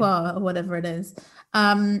maybe. Or whatever it is.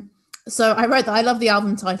 So I wrote that I love the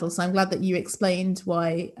album title, so I'm glad that you explained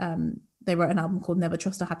why they wrote an album called Never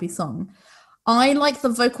Trust a Happy Song. I like the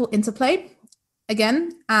vocal interplay,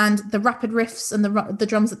 again, and the rapid riffs and the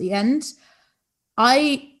drums at the end.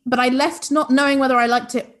 But I left not knowing whether I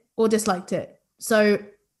liked it or disliked it. So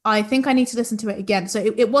I think I need to listen to it again. So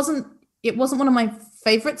it wasn't one of my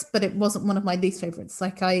favorites, but it wasn't one of my least favorites.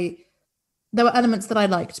 Like there were elements that I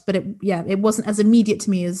liked, but it wasn't as immediate to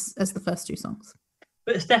me as the first 2 songs.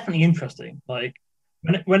 But it's definitely interesting. Like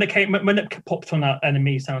when it popped on that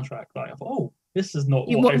NME soundtrack, like I thought, oh, this is not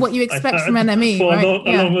what you expect from NME,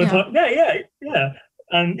 right? Yeah.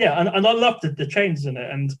 And I loved the changes in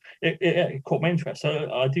it, and it caught my interest. So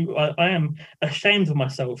I am ashamed of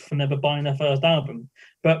myself for never buying their first album.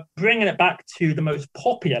 But bringing it back to the most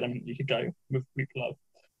poppy element you could go with Grouplove,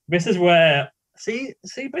 This is where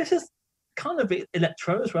but this is kind of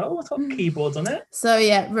electro as well. It's got keyboards on it. So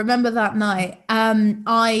yeah, remember that night.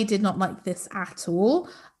 I did not like this at all.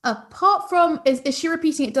 Apart from is she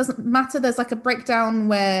repeating? It doesn't matter. There's like a breakdown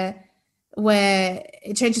where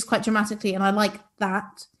it changes quite dramatically, and I like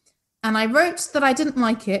that. And I wrote that I didn't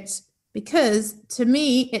like it because to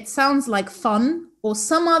me it sounds like Fun or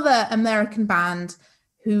some other American band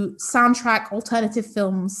who soundtrack alternative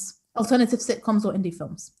films, alternative sitcoms or indie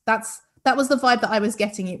films. That was the vibe that I was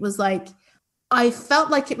getting. It was like, I felt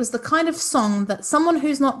like it was the kind of song that someone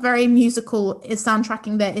who's not very musical is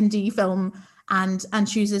soundtracking their indie film and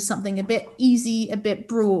chooses something a bit easy, a bit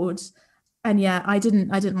broad. And yeah, I didn't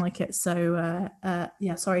like it. So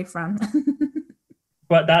yeah, sorry, Fran.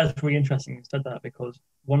 But that's really interesting you said that, because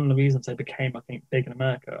one of the reasons they became, I think, big in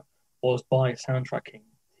America was by soundtracking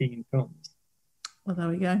teen films. Well, there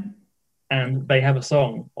we go. And they have a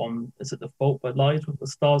song on, is it The Fault That Lies with the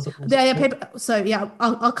Stars? So yeah,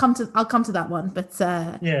 I'll come to that one. But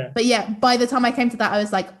yeah. But yeah, by the time I came to that, I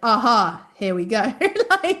was like, aha, here we go.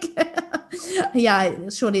 Like, yeah,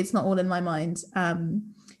 surely it's not all in my mind.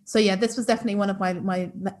 So yeah, this was definitely one of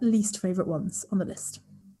my least favorite ones on the list.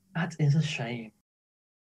 That is a shame.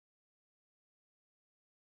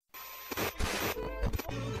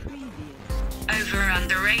 Over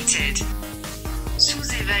underrated.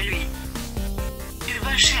 Sous-évalué.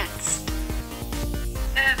 Überschätzt.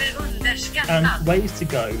 And Ways to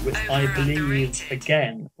Go, which I believe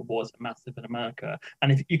again was massive in America.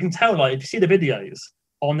 And if you can tell, like, if you see the videos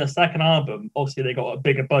on the second album, obviously they got a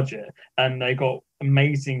bigger budget and they got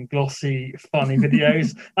amazing, glossy, funny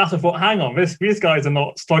videos. That's what I thought, hang on, these guys are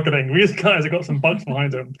not struggling. These guys have got some bugs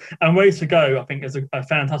behind them. And Ways to Go, I think, is a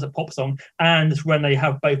fantastic pop song. And it's when they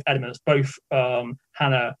have both elements, both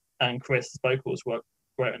Hannah and Chris' vocals work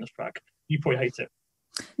great on this track. You probably hate it.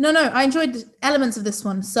 No, I enjoyed elements of this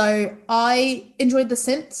one. So I enjoyed the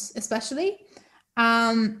synths, especially.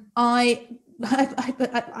 I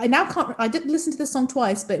now can't. I did listen to this song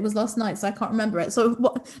twice, but it was last night, so I can't remember it. So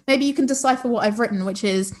maybe you can decipher what I've written, which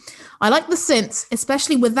is I like the synths,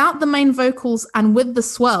 especially without the main vocals and with the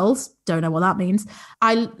swirls. Don't know what that means.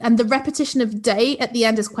 And the repetition of day at the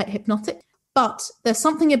end is quite hypnotic, but there's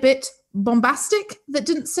something a bit bombastic that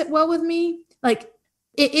didn't sit well with me. Like,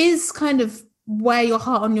 it is kind of wear your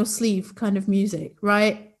heart on your sleeve kind of music,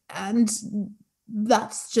 right? And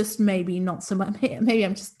that's just maybe not so much. Maybe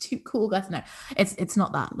I'm just too cool. I don't know. It's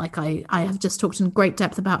not that. Like, I have just talked in great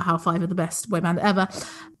depth about how Five are the best boy band ever.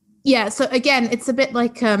 Yeah. So again, it's a bit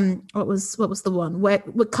like what was the one where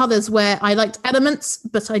with Colours, where I liked elements,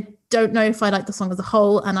 but I don't know if I like the song as a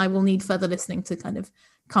whole, and I will need further listening to kind of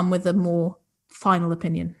come with a more final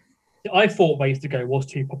opinion. I thought Ways to Go was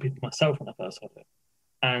too poppy for myself when I first heard it.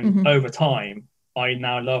 And over time, I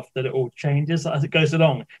now love the little changes as it goes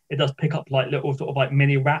along. It does pick up like little sort of like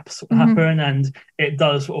mini raps happen, and it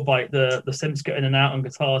does sort of like the synths get in and out on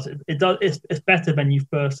guitars. It does. It's better than you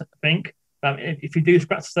first think. If you do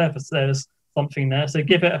scratch the surface, there's something there. So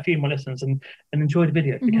give it a few more listens and enjoy the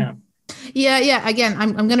video if you can. Yeah. Again,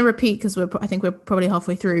 I'm going to repeat because I think we're probably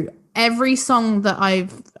halfway through. Every song that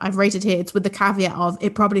I've rated here, it's with the caveat of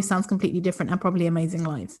it probably sounds completely different and probably amazing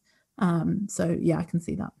live. So yeah, I can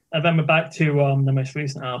see that. And then we're back to the most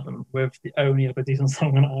recent album with the only other decent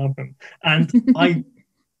song on the album. And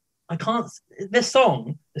I can't. This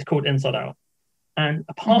song is called Inside Out, and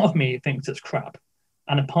a part of me thinks it's crap,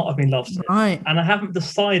 and a part of me loves it. Right. And I haven't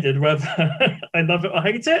decided whether I love it or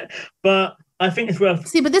hate it, but I think it's worth.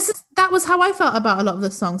 See, but that was how I felt about a lot of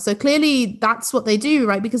the songs. So clearly, that's what they do,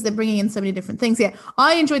 right? Because they're bringing in so many different things. Yeah,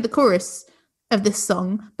 I enjoyed the chorus of this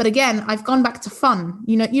song, but again, I've gone back to Fun.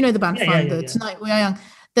 You know the band Fun. Tonight We Are Young.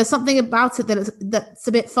 There's something about it that's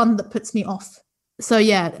a bit fun that puts me off. So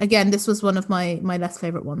yeah, again, this was one of my less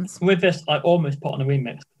favorite ones. With this, I almost put on a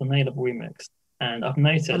remix because they love a remix, and I've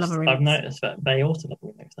noticed that they also love a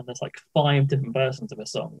remix, and there's like 5 different versions of a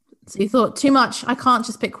song. So you thought too much. I can't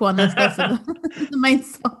just pick one. Let's go for the main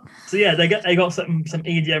song. So yeah, they got some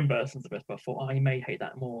EDM versions of it, but I thought I may hate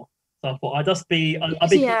that more. So I thought I'd just be.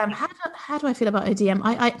 EDM. How do I feel about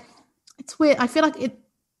EDM? It's weird. I feel like it.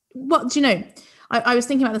 What do you know? I was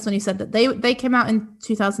thinking about this when you said that they came out in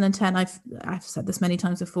 2010. I've said this many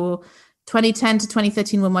times before. 2010 to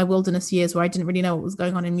 2013 were my wilderness years where I didn't really know what was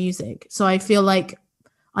going on in music. So I feel like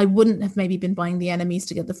I wouldn't have maybe been buying the Enemies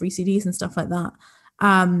to get the free CDs and stuff like that.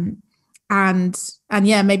 And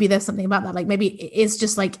yeah, maybe there's something about that. Like maybe it's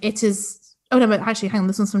just like it is. Oh no, but actually, hang on,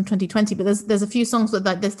 this one's from 2020. But there's a few songs that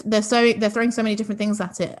they're throwing so many different things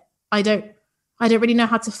at it. I don't really know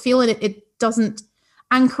how to feel it. It doesn't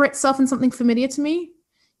anchor itself in something familiar to me,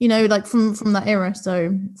 like from that era.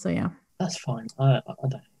 So yeah. That's fine. I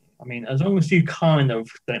don't. I mean, as long as you kind of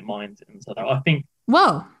don't mind it. So I think.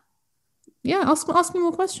 Well, yeah, ask me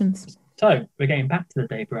more questions. So we're getting back to the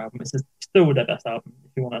debut album. This is still their best album.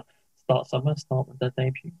 If you want to start somewhere, start with their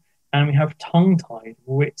debut. And we have Tongue Tied,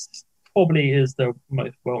 which probably is the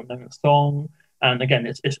most well-known song. And again,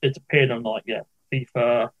 it's appeared on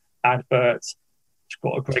FIFA adverts. It's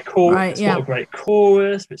got a great chorus. Right, got a great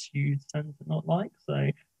chorus, which you tend to not like. So,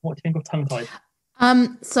 what do you think of Tongue Tied?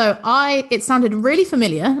 So it sounded really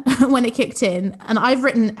familiar when it kicked in, and I've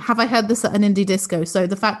written, have I heard this at an indie disco? So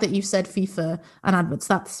the fact that you said FIFA and adverts,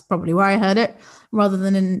 that's probably where I heard it rather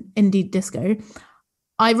than an indie disco.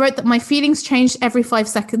 I wrote that my feelings changed every 5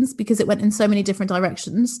 seconds because it went in so many different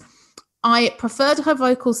directions. I preferred her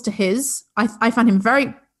vocals to his. I found him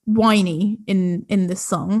very whiny in this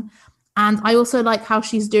song. And I also like how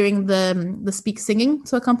she's doing the speak singing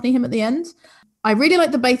to accompany him at the end. I really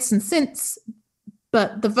like the bass and synths,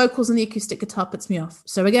 but the vocals and the acoustic guitar puts me off.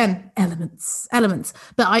 So again, elements.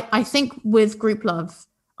 But I think with Grouplove,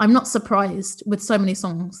 I'm not surprised with so many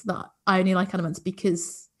songs that I only like elements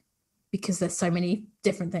because there's so many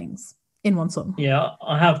different things in one song. Yeah,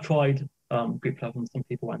 I have tried Grouplove on some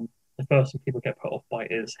people, and the first thing people get put off by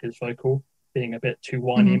is his vocal being a bit too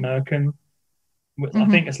whiny American. I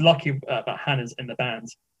think it's lucky that Hannah's in the band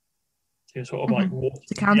to sort of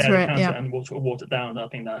to counter it, and we'll sort of water it down. I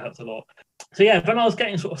think that helps a lot. So yeah, when I was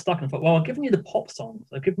getting sort of stuck, and I thought, well, I've given you the pop songs,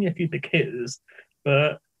 I've given you a few big hits,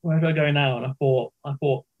 but where do I go now? And I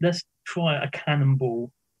thought, let's try a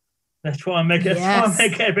Cannonball. Let's try and make it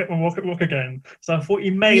a bit more rock again. So I thought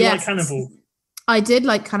you may like Cannonball. I did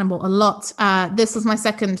like Cannonball a lot. This was my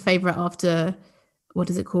second favorite after. What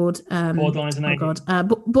is it called? Borderlines and Aliens.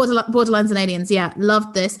 Borderlines and Aliens. Yeah,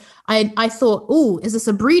 loved this. I thought, oh, is this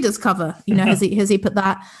a Breeders cover? You know, has he put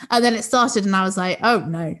that? And then it started, and I was like, oh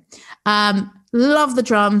no. Love the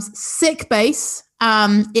drums, sick bass.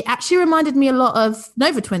 It actually reminded me a lot of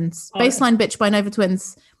Nova Twins. Bassline Bitch by Nova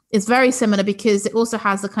Twins is very similar because it also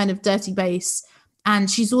has the kind of dirty bass, and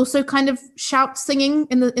she's also kind of shout singing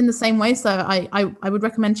in the same way. So I would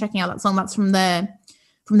recommend checking out that song. That's from their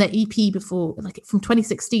EP before, like from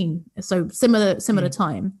 2016. So similar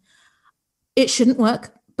time. It shouldn't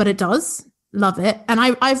work, but it does. Love it. And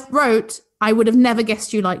I've wrote, I would have never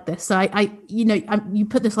guessed you like this. So you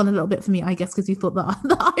put this on a little bit for me, I guess, because you thought that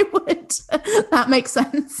I would. That makes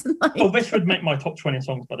sense. This would make my top 20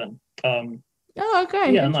 songs by then.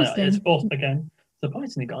 Okay. Yeah, no, it's also, again,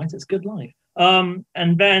 surprisingly, guys, it's good life. And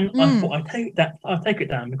then I thought I'll take it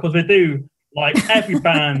down because we do. Like every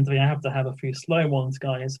band, we have to have a few slow ones,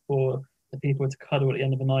 guys, for the people to cuddle at the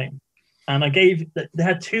end of the night. And they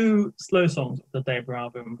had 2 slow songs of the debut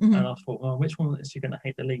album, and I thought, well, which one is you going to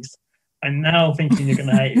hate the least? And now thinking you're going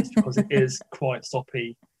to hate it because it is quite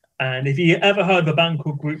soppy. And if you ever heard of a band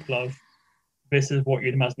called Grouplove, this is what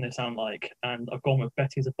you'd imagine they sound like. And I've gone with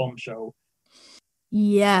Betty's a Bombshell.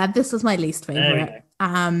 Yeah, this was my least favorite.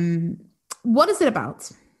 What is it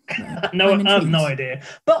about? No, I have no idea.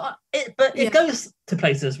 But it goes to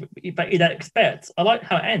places that you don't expect. I like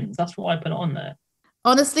how it ends. That's why I put it on there.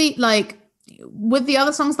 Honestly, like with the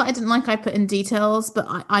other songs that I didn't like, I put in details, but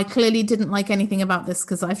I clearly didn't like anything about this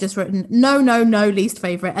because I've just written no, least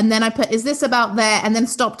favorite. And then I put, is this about there? And then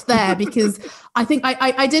stopped there because I think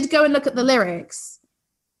I did go and look at the lyrics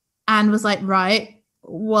and was like, right,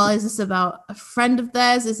 well, is this about a friend of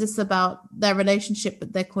theirs? Is this about their relationship,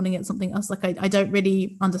 but they're calling it something else? Like, I don't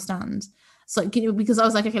really understand. So because I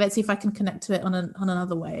was like, okay, let's see if I can connect to it on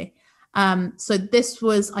another way. So this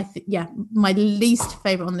was, my least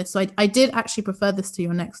favorite on this. So I did actually prefer this to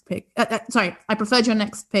your next pick. I preferred your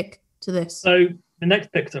next pick to this. So the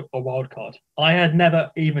next pick's a wild card. I had never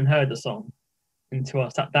even heard the song until I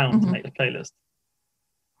sat down to make the playlist.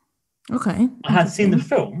 Okay. I had seen the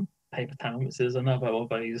film Paper Town, which is another of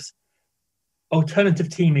those alternative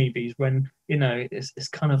teen movies when it's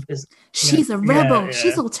kind of she's a rebel.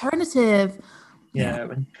 She's alternative.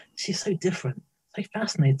 And she's so different, so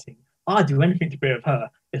fascinating. I'd do anything to be with her.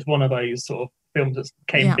 It's one of those sort of films that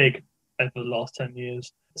came big over the last 10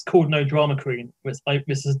 years. It's called No Drama Queen, which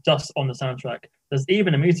this is just on the soundtrack. There's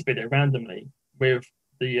even a music video randomly with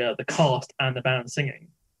the cast and the band singing.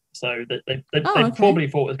 So they probably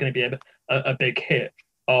thought it was going to be a big hit.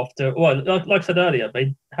 After, well, like I said earlier,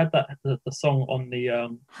 they had the song on the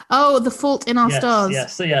The Fault in Our Stars.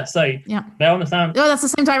 Yes, so they're on the sound. Oh, that's the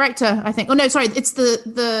same director, I think. Oh no, sorry, it's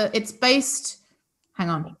it's based. Hang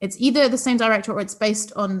on, it's either the same director or it's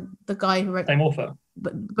based on the guy who wrote. Same author.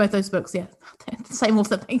 Both those books, yeah. Same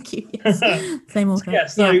author. Thank you. Yes. Same author.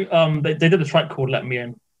 They did a track called "Let Me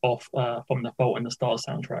In" off from the Fault in the Stars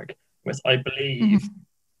soundtrack, which I believe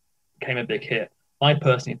became a big hit. I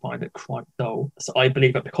personally find it quite dull. So I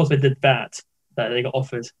believe that because they did that they got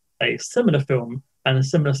offered a similar film and a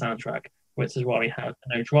similar soundtrack, which is why we have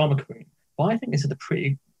No Drama Queen. But I think this is a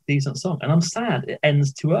pretty decent song, and I'm sad it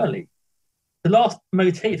ends too early. The last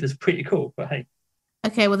motif is pretty cool, but hey.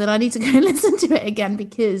 Okay, well then I need to go and listen to it again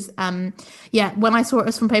because, when I saw it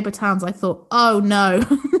was from Paper Towns, I thought, oh no,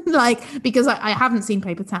 because I haven't seen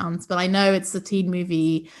Paper Towns, but I know it's a teen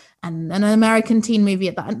movie and an American teen movie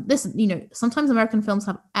at that. And listen, sometimes American films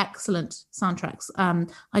have excellent soundtracks.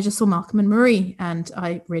 I just saw Malcolm and Marie, and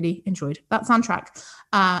I really enjoyed that soundtrack,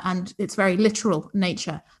 and it's very literal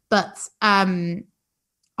nature. But I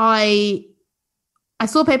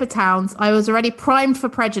saw Paper Towns. I was already primed for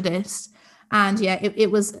prejudice. And yeah,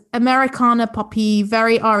 it was Americana poppy,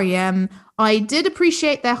 very REM. I did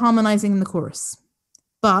appreciate their harmonizing in the chorus,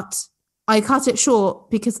 but I cut it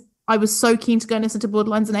short because I was so keen to go and listen to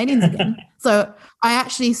Borderlines and Aliens again. So I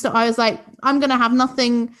was like, I'm going to have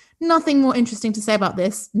nothing more interesting to say about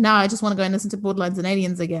this. Now I just want to go and listen to Borderlines and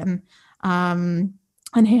Aliens again. And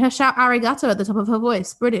hear her shout arigato at the top of her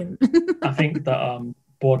voice. Brilliant. I think that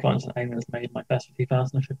Borderlines and Aliens made my best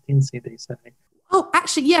 2015 CD. So. Oh,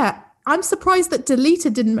 actually, yeah. I'm surprised that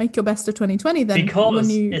Deleted didn't make your best of 2020 then. Because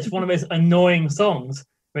it's one of those annoying songs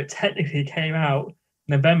that technically came out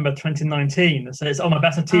November 2019. So it's on my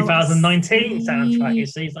best of 2019 soundtrack, you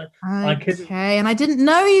see. So okay, and I didn't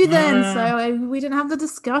know you then, so we didn't have the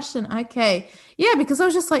discussion. Okay. Yeah, because I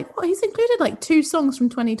was just like, he's included like 2 songs from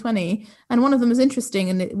 2020, and one of them was interesting,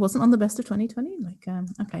 and it wasn't on the best of 2020.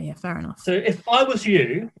 Okay, yeah, fair enough. So if I was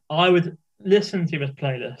you, I would listen to this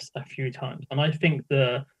playlist a few times, and I think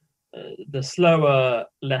the slower,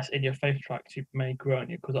 less in-your-face tracks may grow on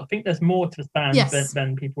you, because I think there's more to this band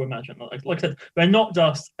than people imagine. Like I said, they're not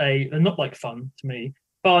like fun to me.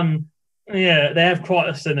 Fun, yeah, they have quite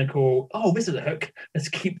a cynical, this is a hook, let's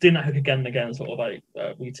keep doing that hook again and again sort of like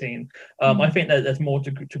routine. I think that there's more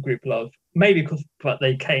to Grouplove, maybe because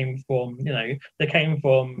they came from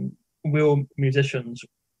real musicians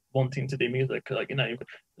wanting to do music.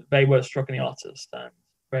 They were struggling artists, and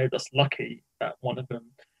they were just lucky that one of them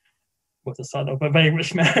was the son of a very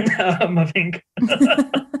rich man. I think.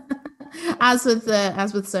 as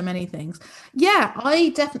with so many things, yeah, I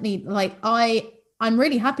definitely I'm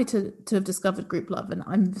really happy to have discovered Grouplove, and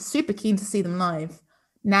I'm super keen to see them live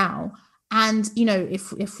now. And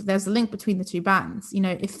if there's a link between the two bands,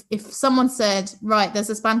 if someone said, right, there's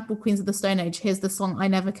this band called Queens of the Stone Age, here's the song I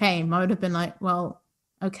Never Came, I would have been like, well,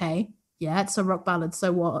 okay, yeah, it's a rock ballad,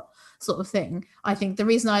 so what, sort of thing. I think the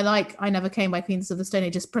reason I like I Never Came by Queens of the Stone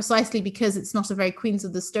Age is precisely because it's not a very Queens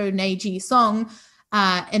of the Stone Age-y song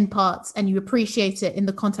in parts, and you appreciate it in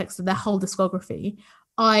the context of their whole discography.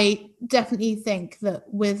 I definitely think that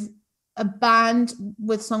with a band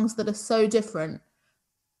with songs that are so different,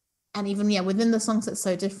 and even within the songs that's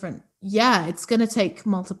so different, it's going to take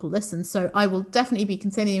multiple listens. So I will definitely be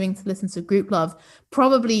continuing to listen to Grouplove,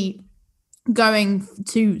 probably going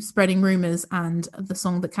to Spreading Rumors and the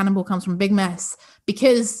song that Cannonball comes from, Big Mess,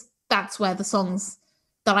 because that's where the songs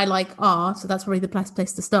that I like are. So that's probably the best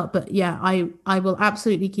place to start. But yeah, I will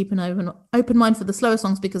absolutely keep an open mind for the slower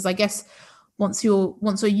songs, because I guess once you're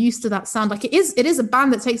used to that sound, like it is a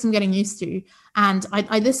band that takes some getting used to. And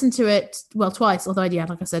I listened to it twice, although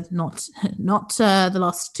like I said, not the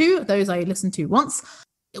last 2. Those I listened to once.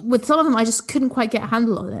 With some of them, I just couldn't quite get a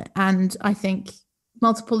handle on it, and I think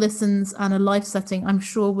multiple listens and a live setting, I'm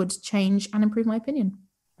sure, would change and improve my opinion.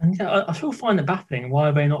 And yeah, I still find it baffling. Why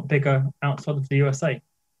are they not bigger outside of the USA?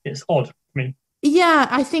 It's odd for me. Yeah,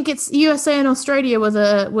 I think it's USA and Australia were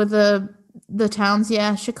the towns.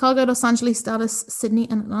 Yeah, Chicago, Los Angeles, Dallas, Sydney,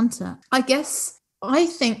 and Atlanta. I guess I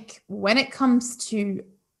think when it comes to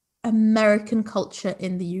American culture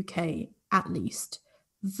in the UK, at least,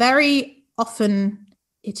 very often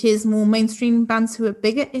it is more mainstream bands who are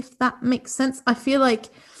bigger, if that makes sense. I feel like,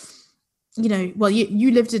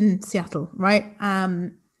 you lived in Seattle, right?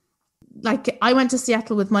 Like I went to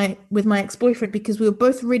Seattle with my ex-boyfriend because we were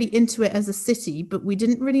both really into it as a city, but we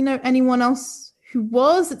didn't really know anyone else who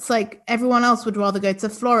was. It's like everyone else would rather go to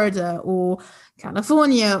Florida or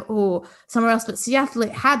California or somewhere else, but Seattle,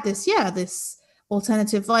 it had this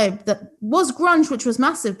alternative vibe that was grunge, which was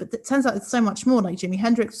massive, but it turns out it's so much more. Like Jimi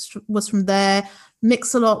Hendrix was from there,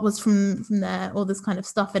 Mix-a-Lot was from there, all this kind of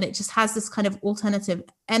stuff, and it just has this kind of alternative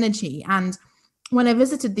energy. And when I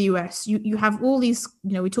visited the US, you have all these,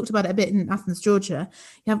 we talked about it a bit in Athens, Georgia,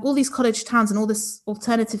 you have all these college towns and all this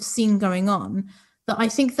alternative scene going on, that I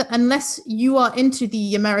think that unless you are into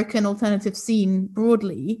the American alternative scene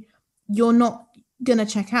broadly, you're not gonna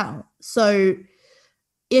check out. So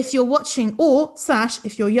if you're watching, or /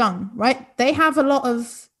 if you're young, right, they have a lot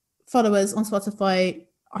of followers on Spotify.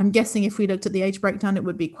 I'm guessing if we looked at the age breakdown, it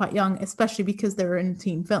would be quite young, especially because they're in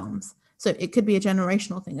teen films. So it could be a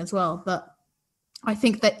generational thing as well. But I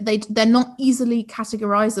think that they're not easily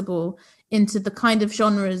categorizable into the kind of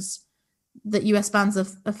genres that US bands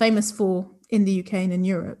are famous for in the UK and in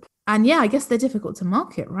Europe. And yeah, I guess they're difficult to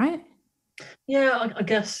market, right? Yeah, I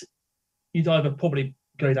guess you'd either probably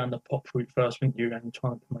go down the pop route first, wouldn't you, and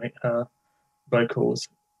try and promote her vocals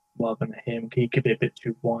rather than him. He could be a bit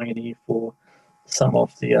too whiny for some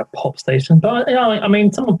of the pop stations. But yeah, I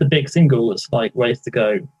mean, some of the big singles like Ways to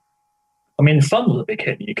Go. I mean, Fun was a big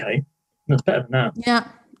hit in the UK. And it's better than that. Yeah.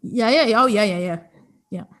 Oh, yeah.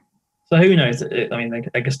 So who knows? I mean,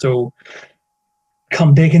 they can still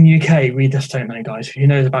come big in the UK. We just don't know, guys. Who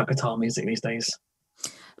knows about guitar music these days?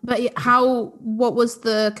 But what was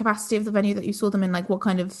the capacity of the venue that you saw them in? Like, what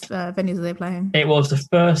kind of venues are they playing? It was the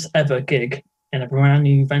first ever gig in a brand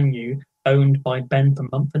new venue owned by Ben from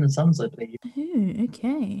Mumford & Sons, I believe. Oh,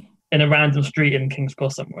 okay. In a random street in King's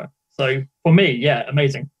Cross somewhere. So for me, yeah,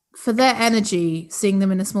 amazing. For their energy, seeing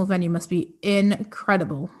them in a small venue must be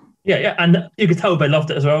incredible. Yeah, and you could tell they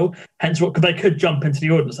loved it as well. Hence, because they could jump into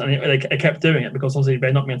the audience, and they kept doing it because obviously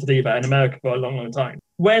they're not meant to do that in America for a long, long time.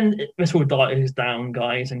 When this all dies down,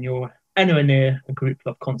 guys, and you're anywhere near a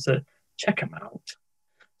Grouplove concert, check them out.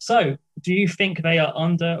 So, do you think they are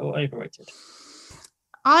under or overrated?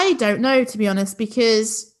 I don't know, to be honest,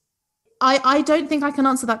 because I don't think I can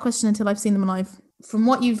answer that question until I've seen them live. From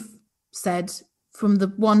what you've said, from the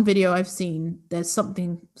one video I've seen, there's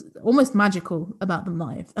something almost magical about them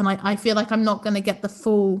live. And I feel like I'm not going to get the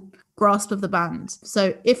full grasp of the band.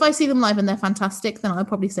 So if I see them live and they're fantastic, then I'll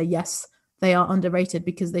probably say, yes, they are underrated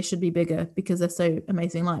because they should be bigger because they're so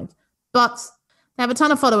amazing live. But they have a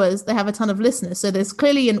ton of followers. They have a ton of listeners. So there's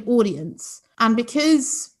clearly an audience. And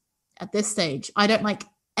because at this stage, I don't like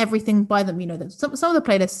everything by them, some of the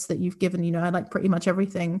playlists that you've given, I like pretty much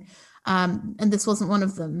everything. And this wasn't one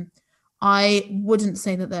of them. I wouldn't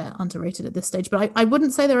say that they're underrated at this stage, but I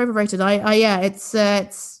wouldn't say they're overrated. It's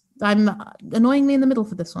I'm annoyingly in the middle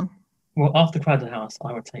for this one. Well, after Crowded House,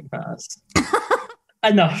 I would take that as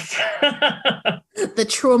enough. The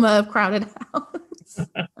trauma of Crowded House.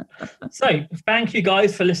 So, thank you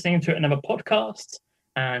guys for listening to another podcast,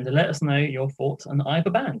 and let us know your thoughts on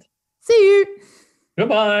either band. See you.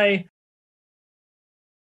 Goodbye.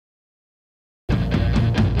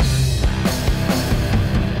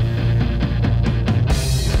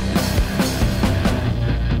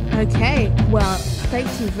 Okay, well, thank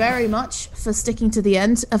you very much for sticking to the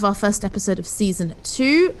end of our first episode of season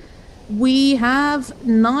 2. We have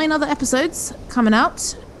 9 other episodes coming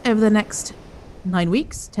out over the next 10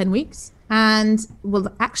 weeks, and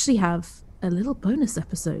we'll actually have a little bonus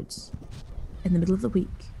episode in the middle of the week.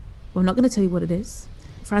 Well, I'm not going to tell you what it is.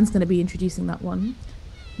 Fran's going to be introducing that one,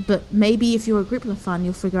 but maybe if you're a Grouplove fan,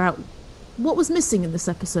 you'll figure out what was missing in this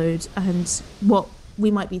episode and what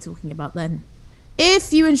we might be talking about then.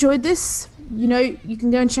 If you enjoyed this, you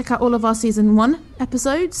can go and check out all of our season 1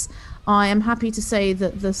 episodes. I am happy to say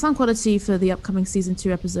that the sound quality for the upcoming season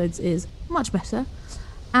 2 episodes is much better.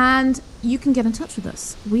 And you can get in touch with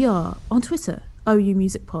us. We are on Twitter, OU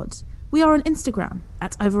Music Pod. We are on Instagram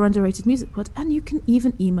at overunderratedmusicpod. And you can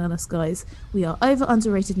even email us, guys. We are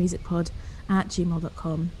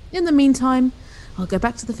overunderratedmusicpod@gmail.com. In the meantime, I'll go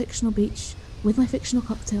back to the fictional beach with my fictional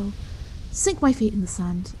cocktail, sink my feet in the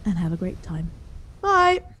sand, and have a great time.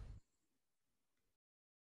 Bye.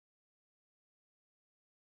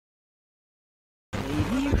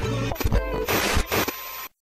 Maybe you